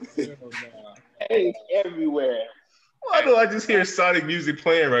 It's everywhere. Why do I just hear Sonic music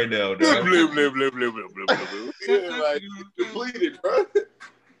playing right now, dog? Blip, blip, blip, blip, blip, blip, blip. Yeah, like depleted, bro.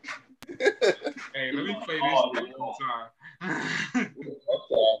 Hey, let me play this one time.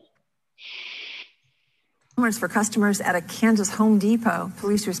 For customers at a Kansas Home Depot.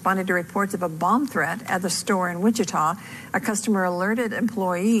 Police responded to reports of a bomb threat at the store in Wichita. A customer alerted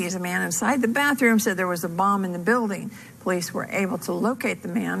employees. A man inside the bathroom said there was a bomb in the building. Police were able to locate the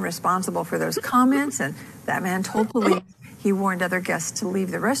man responsible for those comments, and that man told police he warned other guests to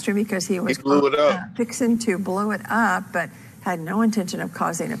leave the restroom because he was fixing to blow it up, but had no intention of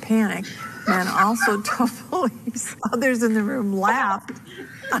causing a panic. Man also told police others in the room laughed,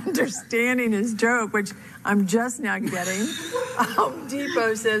 understanding his joke, which I'm just now getting. Home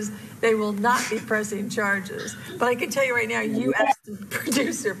Depot says they will not be pressing charges. But I can tell you right now, you asked the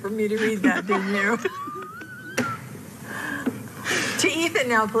producer for me to read that, didn't you? To Ethan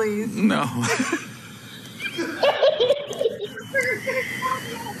now, please. No.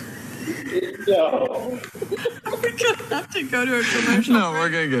 No. We're gonna have to go to a commercial. No, we're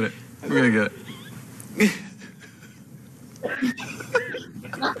gonna get it. We're gonna get it.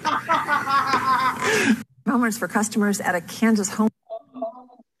 Moments for customers at a Kansas home.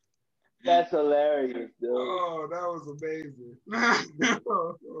 That's hilarious, dude. Oh, that was amazing.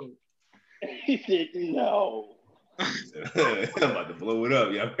 He said no. I'm about to blow it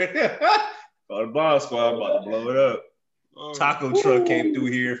up, y'all. Call the bomb squad, I'm about to blow it up. Taco truck came through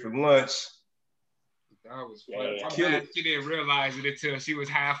here for lunch. That was funny. I'm glad she didn't realize it until she was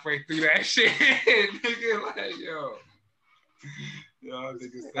halfway through that shit. Nigga, like, yo.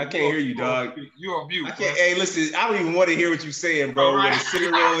 I can't hear you, dog. You on mute. I can't. Hey, listen, I don't even want to hear what you're saying, bro. With a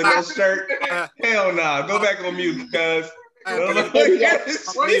cigarette roll in that shirt. Hell nah. Go back on mute, cuz. What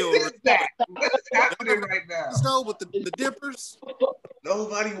is that? What's happening right now? So with the dippers?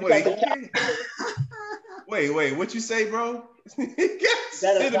 Nobody wait. What you say, bro? He got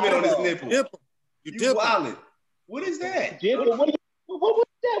cinnamon on his nipple. You wildin'. What is that? What was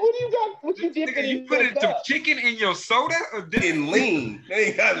that? What do you got? What you dipping? You put some chicken in your soda or in lean? They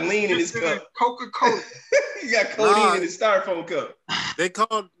ain't got lean in his cup. Coca-Cola. You got codeine in his styrofoam cup. They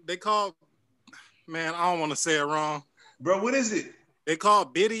called. Man, I don't want to say it wrong. Bro, what is it? They call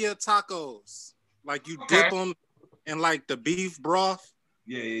birria tacos. Like you dip them in like the beef broth.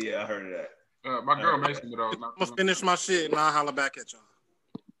 Yeah, I heard of that. My girl makes me those. I'm gonna finish my shit and I'll holler back at y'all.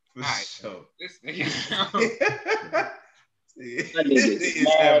 All right, so this nigga. He's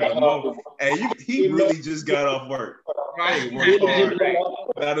having a moment. Hey, he really just got off work. Right.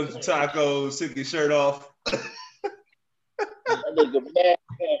 Got him some tacos, took his shirt off.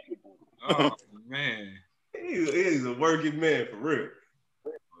 Oh man. He's a working man for real.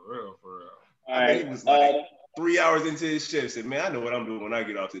 For real. I think he was like 3 hours into his shift. Said, "Man, I know what I'm doing when I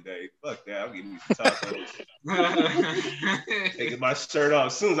get off today. Fuck that. I'm getting me some tacos. Taking my shirt off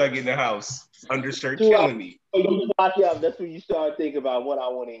as soon as I get in the house. Undershirt killing me." That's when you start thinking about what I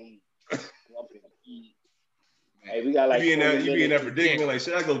want to eat. Hey, we got like you be in that predicament. Like,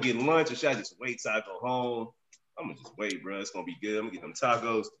 should I go get lunch or should I just wait till I go home? I'm gonna just wait, bro. It's gonna be good. I'm gonna get them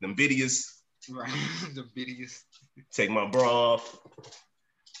tacos, them bitties. Right, the bitties. Take my bra off.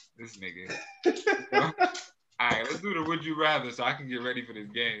 This nigga. All right, let's do the would you rather so I can get ready for this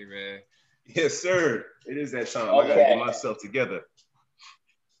game, man. Yes, sir. It is that time. Okay. I gotta get myself together.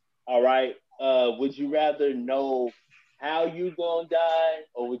 All right. Would you rather know how you gonna die,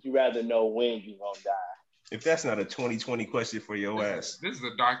 or would you rather know when you gonna die? If that's not a 2020 question for your ass. This is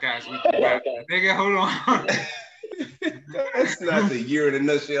a dark ass would you rather. Nigga, hold on. That's not the year in a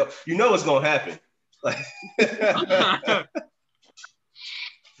nutshell. You know what's gonna happen. Like,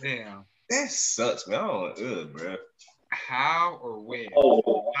 damn. That sucks, man. I don't, bro. How or when?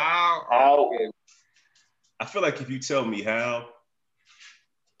 How or when? I feel like if you tell me how,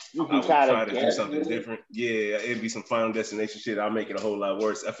 you can I would try to do something different. Yeah, it'd be some Final Destination shit. I'll make it a whole lot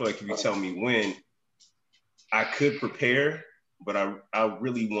worse. I feel like if you tell me when, I could prepare, but I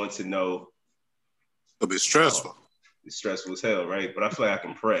really want to know. It'll be stressful. It's stressful as hell, right? But I feel like I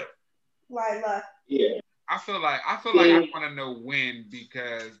can prep. Lila. Yeah. I feel like I want to know when,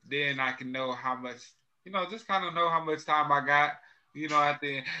 because then I can know how much, just kind of know how much time I got. At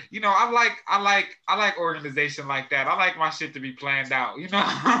the end. I like organization like that. I like my shit to be planned out,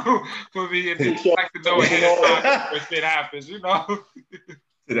 for me, and I like to know ahead of time when shit happens, So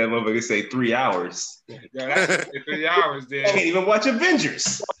that motherfucker say 3 hours. Yeah, that's 3 hours then. Can't even watch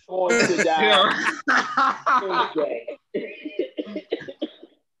Avengers. You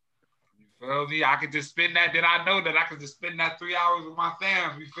feel me? I could just spend that. Then I know that I could just spend that 3 hours with my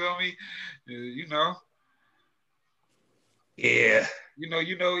fam. You feel me? Yeah. You know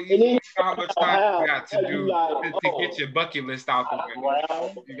how much time you got to do to get your bucket list out the way.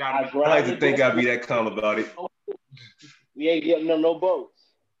 You gotta. I like to think I'd be that calm about it. We ain't getting no boats.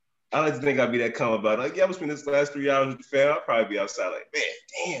 I like to think I'd be that calm about it. Like, yeah, I'm gonna spend this last 3 hours with the fam. I'll probably be outside like, man,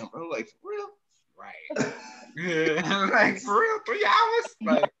 damn, bro. Like, for real? Right. Yeah. Like, for real? 3 hours?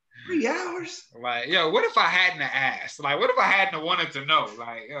 Like, 3 hours? Like, yo, what if I hadn't asked? Like, what if I hadn't wanted to know?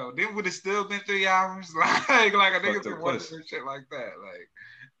 Like, yo, then would it still been 3 hours? Like a nigga been wanting some shit like that.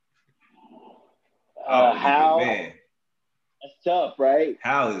 Like, how? Man. That's tough, right?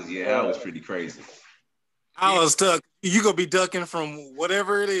 How is pretty crazy. How is tough. You gonna be ducking from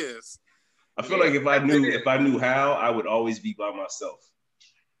whatever it is. I feel like if I knew how, I would always be by myself.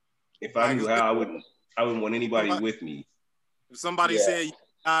 If I knew how, I wouldn't want anybody with me. If somebody said you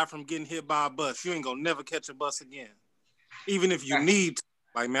died from getting hit by a bus, you ain't gonna never catch a bus again. Even if you need to.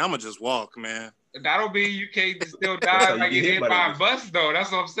 Like, man, I'm gonna just walk, man. That'll be you can't still die like you hit by a bus though.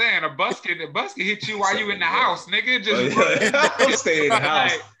 That's what I'm saying. A bus can hit you while you in the house, nigga. Just I'm staying in the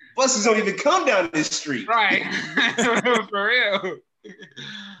house. Buses don't even come down this street. Right. For real.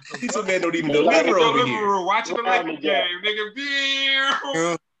 Pizza man don't even deliver over here. Watching the Lakers game,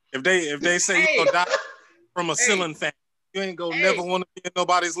 nigga. If they say you gonna die from a ceiling fan, you ain't gonna never want to be in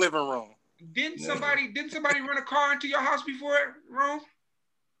nobody's living room. Didn't somebody run a car into your house before, Rome?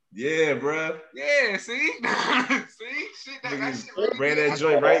 Yeah, bro. Yeah, see? See? Shit, that shit really ran that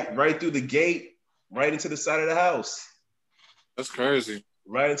joint right through the gate, right into the side of the house. That's crazy.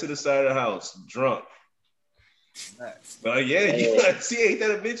 Right into the side of the house, drunk. But yeah, see, ain't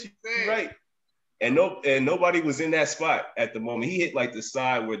that a bitch? You're right. And nobody was in that spot at the moment. He hit like the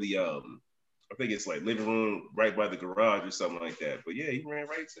side where the I think it's like living room right by the garage or something like that. But yeah, he ran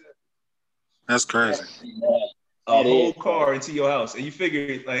right to that. That's crazy. A whole car into your house, and you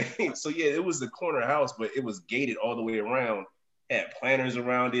figure like so. Yeah, it was the corner house, but it was gated all the way around. Had planters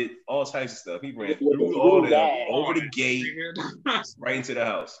around it, all types of stuff. He ran through all that, over the gate, right into the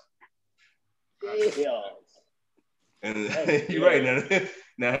house. And you're right.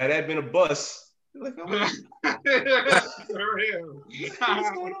 Now had that been a bus, like,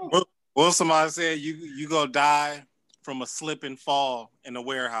 well, somebody said you gonna die from a slip and fall in a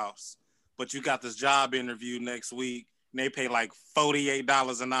warehouse, but you got this job interview next week, and they pay like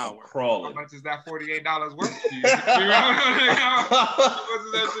 $48 an hour. Crawling. How much is that $48 worth to you?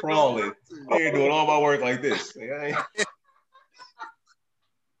 Crawling. They're doing all my work like this.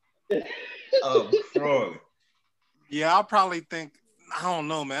 Crawling. Yeah, I'll probably think. I don't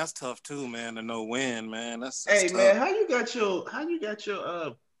know, man. That's tough too, man. To know when, man. That's tough. Man. How you got your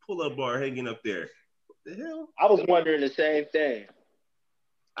pull-up bar hanging up there? What the hell? I was wondering the same thing.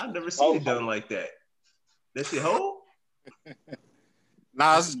 I've never seen it done like that. That shit hold?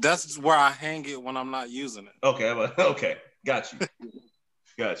 Nah, that's where I hang it when I'm not using it. Okay, got you.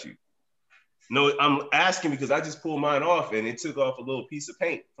 No, I'm asking because I just pulled mine off and it took off a little piece of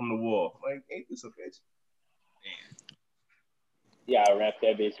paint from the wall. Like, ain't this a bitch? Yeah, I wrapped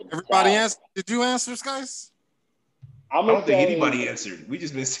that bitch. Everybody answer? Did you answer, Skies? I don't think anybody answered. We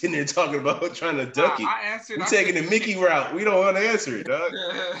just been sitting there talking about trying to duck it. I answered. We're taking the Mickey route. We don't want to answer it, dog.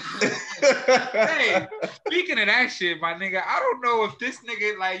 Hey, speaking of that shit, my nigga, I don't know if this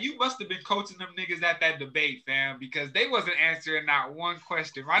nigga, like, you must have been coaching them niggas at that debate, fam, because they wasn't answering not one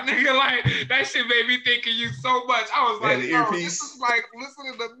question. My nigga, like, that shit made me think of you so much. I was like, yo, this is like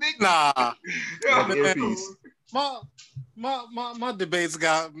listening to Mickey. Nah. My debates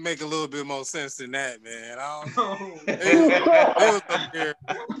make a little bit more sense than that, man. I don't know. It was up here.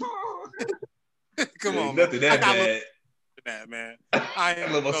 Come on, nothing that bad. That, man. I ain't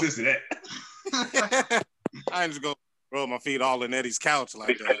a little more sense to that. I ain't just go roll my feet all in Eddie's couch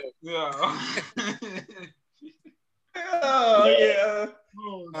like that. Yeah. Oh yeah.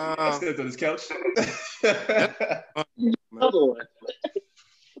 I stepped on his couch. Another one.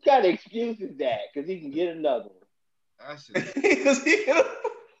 What kind of excuse is that? Because he can get another one.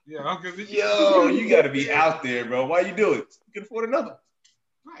 Yo, you got to be out there, bro. Why you do it? You can afford another.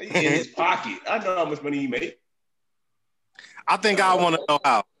 In his pocket. I know how much money he made. I think I want to know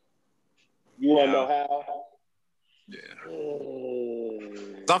how. You want to know how? Yeah.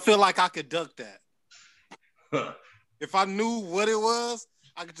 I feel like I could duck that. Huh. If I knew what it was,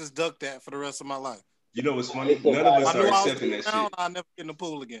 I could just duck that for the rest of my life. You know what's funny? None of us are accepting that shit. I'll never get in the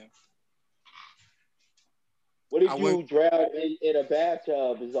pool again. What if you drown in a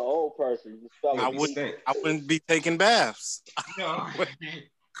bathtub as an old person? I wouldn't be taking baths. No.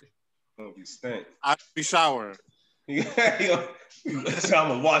 Don't be stink. I'd be showering. That's how I'm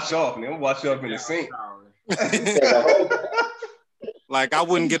gonna wash off, man. I'm gonna wash off in the sink. Like, I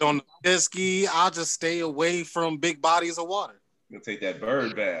wouldn't get on the jet ski. I'll just stay away from big bodies of water. You'll take that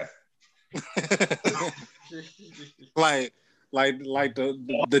bird bath. like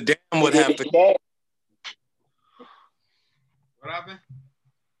the dam would have to. What happened?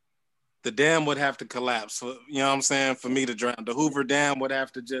 The dam would have to collapse. You know what I'm saying? For me to drown, the Hoover Dam would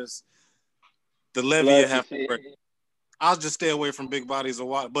have to the levee would have to break. I'll just stay away from big bodies of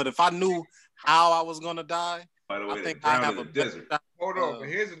water. But if I knew how I was gonna die, by the way, I think I have a desert. Hold on, but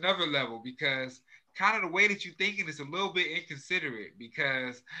here's another level, because kind of the way that you're thinking is a little bit inconsiderate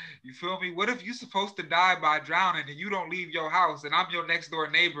because you feel me? What if you're supposed to die by drowning and you don't leave your house and I'm your next door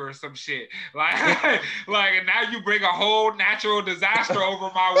neighbor or some shit? Like, and now you bring a whole natural disaster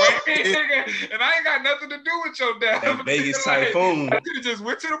over my way, nigga, and I ain't got nothing to do with your death. That Vegas typhoon. You could have just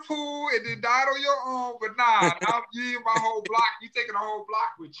went to the pool and then died on your own, but nah, now you in my whole block. You taking a whole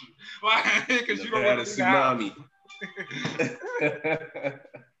block with you, like, because you don't want to tsunami.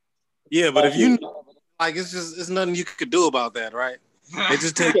 Yeah, but if you like, it's nothing you could do about that, right? It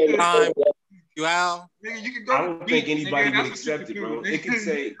just takes time. You out. Nigga, you can go. I don't think anybody would accept it, bro. It could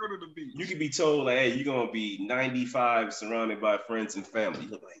say you could be told like, "Hey, you're gonna be 95, surrounded by friends and family."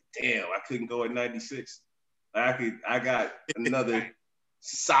 You look like, damn, I couldn't go at 96. I got another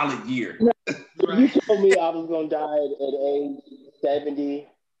solid year. You told me I was gonna die at age 70.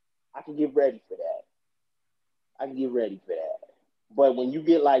 I can get ready for that. But when you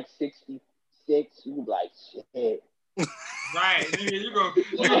get like 66, you be like, shit. Right, nigga, you gonna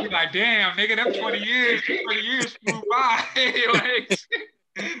be like, damn, nigga, them 20 years flew by. Like,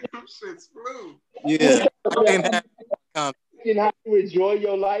 them shits flew. Yeah. How you enjoy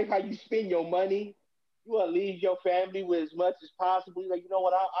your life, how you spend your money. You want to leave your family with as much as possible. Like, you know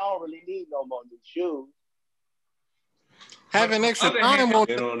what? I don't really need no more new shoes. Having extra time won't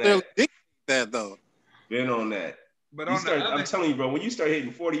dictate that, though. Been on that. But I'm telling you, bro, when you start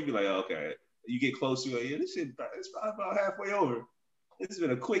hitting 40, you be like, oh, okay. You get close to it. Yeah, this shit, it's about halfway over. This has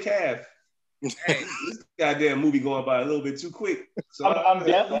been a quick half. Hey, this goddamn movie going by a little bit too quick. So I'm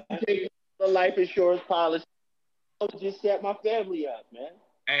definitely taking a life insurance policy. I'll just set my family up, man.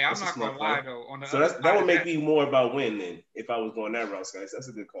 Hey, I'm not gonna lie though. So that would make me more about win then. If I was going that route, guys, that's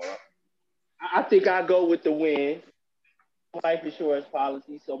a good call. I think I go with the win. Life insurance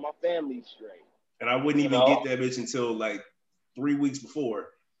policy, so my family's straight. And I wouldn't even get that bitch until like 3 weeks before.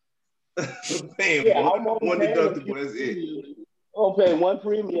 Paying one deductible, that's it. I'm paying one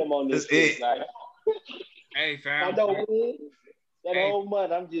premium on this. That's it. Like, hey, fam. I don't win. That whole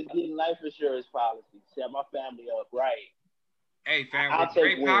month, I'm just getting life insurance policy. Set my family up right. Hey, fam, with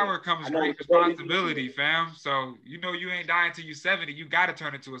great power comes great responsibility, fam. So, you know you ain't dying till you 70. You got to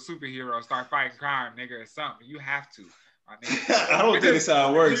turn into a superhero, start fighting crime, nigga, or something. You have to. I don't think that's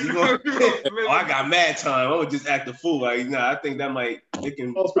how it works. You know, I got mad time. I would just act a fool. Like, nah, I think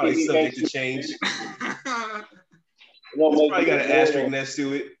it's probably subject to change. It's probably got an asterisk next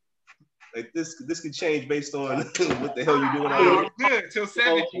to it. Like this could change based on what the hell you're doing. I'm good till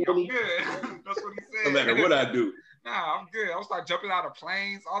 70. I'm good. That's what he said. No matter what I do. Nah, I'm good. I'll start jumping out of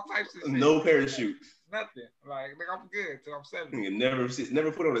planes, all types of shit. No parachute. Nothing. Like I'm good till I'm 70. You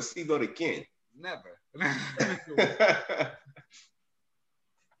never put on a seatbelt again. Never.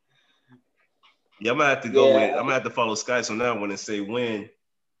 Yeah, I'm gonna have to go with. I'm gonna have to follow Skies on that one and say when,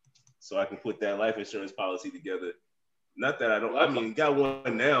 so I can put that life insurance policy together. Not that I don't. I mean, got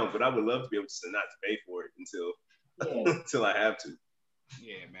one now, but I would love to be able to not to pay for it until I have to.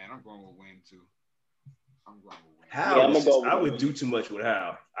 Yeah, man, I'm going with win too. I'm going with win. How? I would do too much with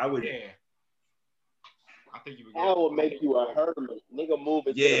how. I would. Yeah. I think you would. That would make you a hermit, nigga.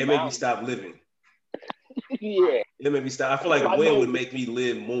 Moving. Yeah, it made me stop living. Yeah. It made me stop. I feel like win would make me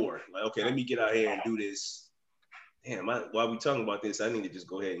live more. Like, okay, let me get out here and do this. Damn, while we talking about this, I need to just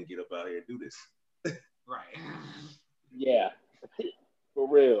go ahead and get up out here and do this. Right. Yeah. For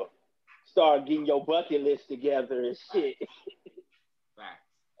real. Start getting your bucket list together and shit. Right.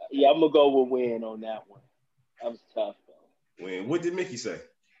 Yeah, I'm gonna go with win on that one. That was tough though. Win. What did Mickey say?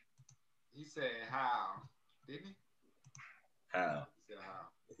 He said how, didn't he? How? He said how.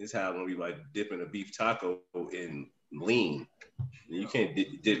 This is how I'm gonna be like dipping a beef taco in lean. You can't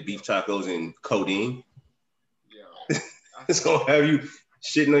dip beef tacos in codeine. Yeah. It's gonna have you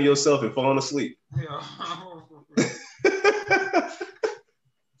shitting on yourself and falling asleep. Yeah.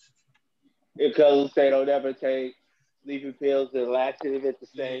 Because they don't ever take sleeping pills and laxative at the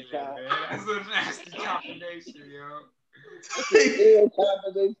same time. Man. That's a nasty combination, yo. It's a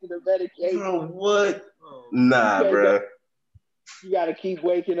combination of medication. Bro, what? Oh, nah, bro. You gotta keep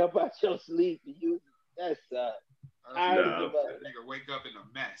waking up out your sleep to use it. That's Nigga, wake up in a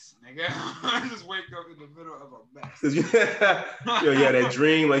mess, nigga. Just wake up in the middle of a mess. Yo, yeah, that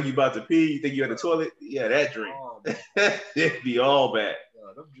dream like you about to pee. You think you at the toilet? Yeah, that dream. Oh, it'd be all bad.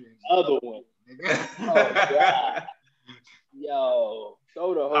 Yo, them dreams. Other one. Nigga. Oh God. Yo,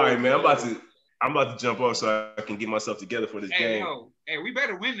 throw the whole. All right, man. I'm about to jump off so I can get myself together for this game. Hey, we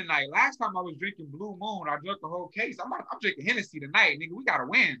better win tonight. Last time I was drinking Blue Moon, I drank the whole case. I'm drinking Hennessy tonight, nigga. We gotta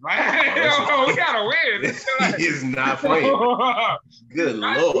win, right? We gotta win. He is not playing. Good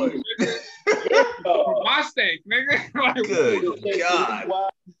Lord. For my sake, nigga. Good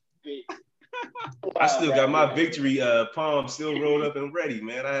God. I still got my victory palm still rolled up and ready,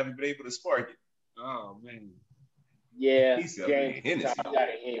 man. I haven't been able to spark it. Oh man. Yeah, James, you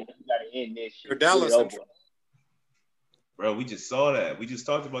gotta end this shit. Dallas, bro, we just saw that. We just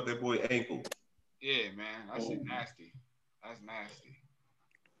talked about that boy ankle. Yeah, man, that shit nasty. That's nasty.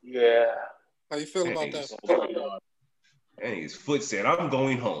 Yeah. How you feel about that? And his foot said, "I'm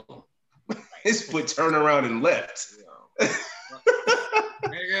going home." His foot turned around and left.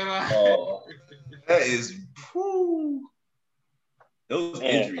 That is those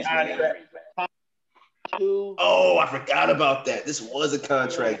injuries, man. Oh, I forgot about that. This was a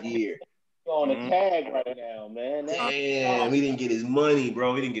contract year. On a tag right now, man. Damn, he didn't get his money,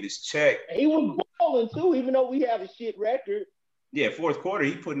 bro. He didn't get his check. He was balling too, even though we have a shit record. Yeah, fourth quarter,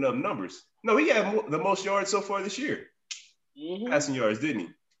 he putting up numbers. No, he had the most yards so far this year. Passing yards, didn't he?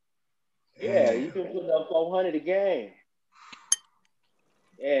 Yeah, he's been putting up 400 a game.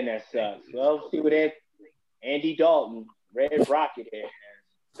 And that sucks. Well, see what Andy Dalton, Red Rocket has.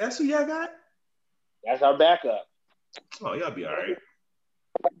 That's who y'all got? That's our backup. Oh, y'all be all right.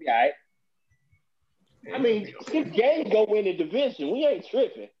 Be all right. I mean, 6 games go win the division. We ain't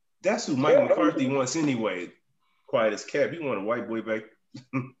tripping. That's who Mike McCarthy wants anyway. Quiet as kept. He want a white boy back.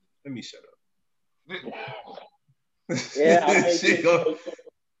 Let me shut up. Yeah, I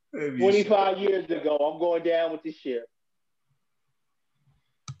mean, 25 years ago, I'm going down with the ship.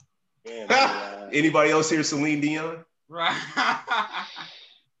 Damn, anybody else here, Celine Dion? Right.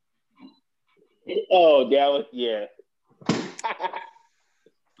 Oh, that was, yeah.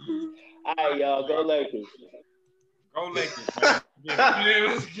 All right, y'all, go Lakers. Go Lakers, man.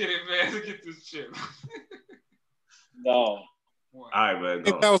 Let's get it, man. Let's get this chip. No. All right, man. I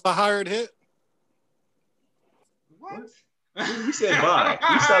think that was a hired hit. What? You said bye.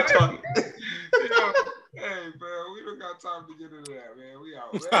 You stopped talking. Hey, man, we don't got time to get into that, man. We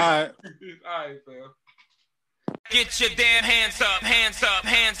out, man. All right. All right, fam. Get your damn hands up, hands up,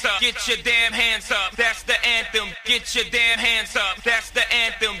 hands up. Get your damn hands up. That's the anthem. Get your damn hands up. That's the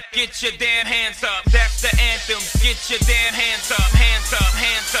anthem. Get your damn hands up. That's the anthem. Get your damn hands up, hands up,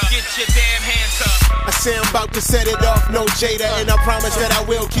 hands up. Get your damn hands up. I say I'm about to set it off, no Jada, and I promise that I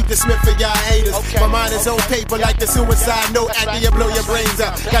will keep the Smith for y'all haters. My mind is on paper like the suicide note after you blow your brains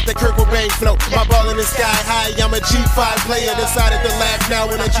out. Got the Kurt Cobain flow, my ball in the sky high. I'm a G5 player. Decided to laugh now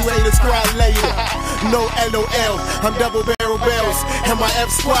when that you haters cry later. No LOL. I'm double barrel bells, and my F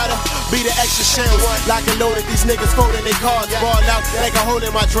squatter be the extra shells. Lock and loaded, these niggas folding their cards, ball out like a hole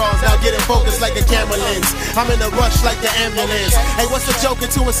in my drawers. Now getting focused like a camera lens. I'm in a rush like the ambulance. Hey, what's the joke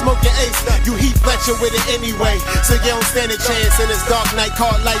into a smoking ace? You Heath Ledger with it anyway, so you don't stand a chance in this dark night.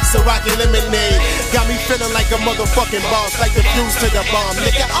 Called lights, so rockin' lemonade. Got me feeling like a motherfucking boss, like the fuse to the bomb.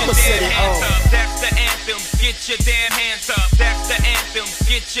 Nigga, I'ma set it on. That's the anthem. Get your damn hands up. That's the anthem.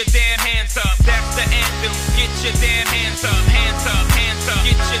 Get your damn hands up. That's the anthem. Get your damn hands up. Hands up. Hands up.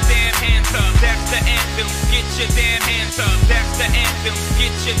 Get your damn hands up. That's the anthem. Get your damn hands up. That's the anthem. Get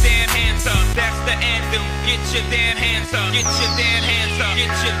your damn hands up. That's the anthem. Get your damn hands up. Get your damn hands up.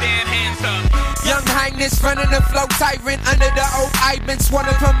 Get your damn hands up. Young Highness running the flow tyrant under the oak. I've been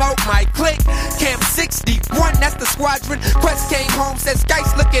wanna promote my clique. Camp 61, that's the squadron. Quest came home, said Skice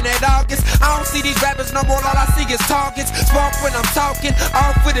looking at August. I don't see these rappers no more, all I see is targets. Spark when I'm talking,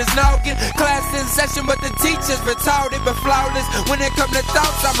 off with his noggin. Class in session, but the teacher's retarded but flawless. When it come to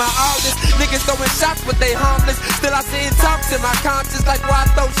thoughts, I'm my artist. Niggas throwing shots, but they harmless. Still I see and talk to my conscience like why I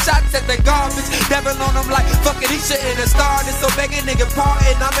throw shots at the garbage. Devil on them like, fuck it, he shouldn't have started. So begging nigga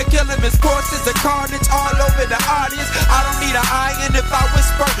pardon, I'ma kill him, his courses. Carnage all over the audience. I don't need an iron if I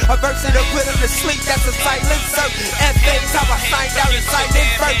whisper a verse to put him to sleep. That's a silencer. FA's how I signed out in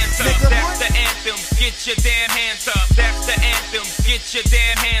silent verse. Nigga, that's the anthem. Get your damn hands up. That's the anthem. Get your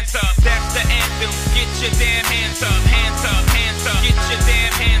damn hands up. That's the anthem. Get your damn hands up. Hands up. Hands up. Get your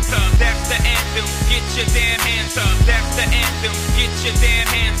damn hands up. That's the anthem. Get your damn hands up. That's the anthem. Get your damn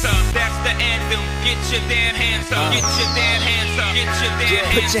hands up. That's the anthem. Get your damn hands up. Get your damn hands up. Get your damn hands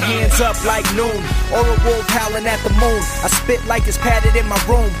up. Put your hands up like noon, or a wolf howling at the moon. I spit like it's padded in my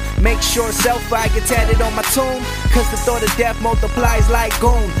room. Make sure self-I get tatted on my tomb, cause the thought of death multiplies like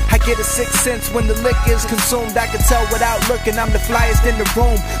goon. I get a sixth sense when the liquor's consumed. I can tell without looking, I'm the flyest in the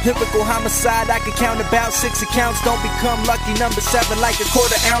room. Lyrical homicide, I can count about 6 accounts. Don't become lucky, number 7 like a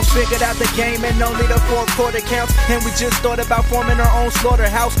quarter ounce. Figured out the game and only the 4th quarter counts. And we just thought about forming our own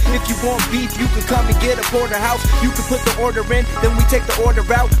slaughterhouse. If you want beef, you can come and get a porterhouse. You can put the order in, then we take the order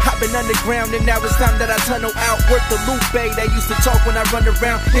out. I've been underground and now it's time that I tunnel out. Work the loop, babe, they used to talk when I run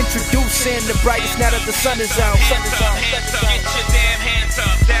around. Introducing the brightest now that the sun is out. Hands up, get your damn hands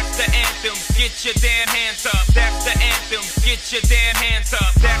up. That's the anthem. Get your damn hands up. That's the anthem. Get your damn hands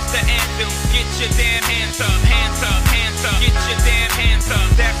up. That's the anthem. Get your damn hands up. Hands up, hands up. Get your damn hands up.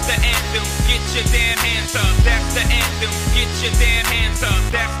 That's the anthem. Get your damn hands up. That's the anthem. Get your damn hands up.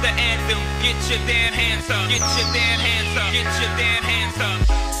 That's the anthem. Get your damn hands up. Get your damn hands up. Get your damn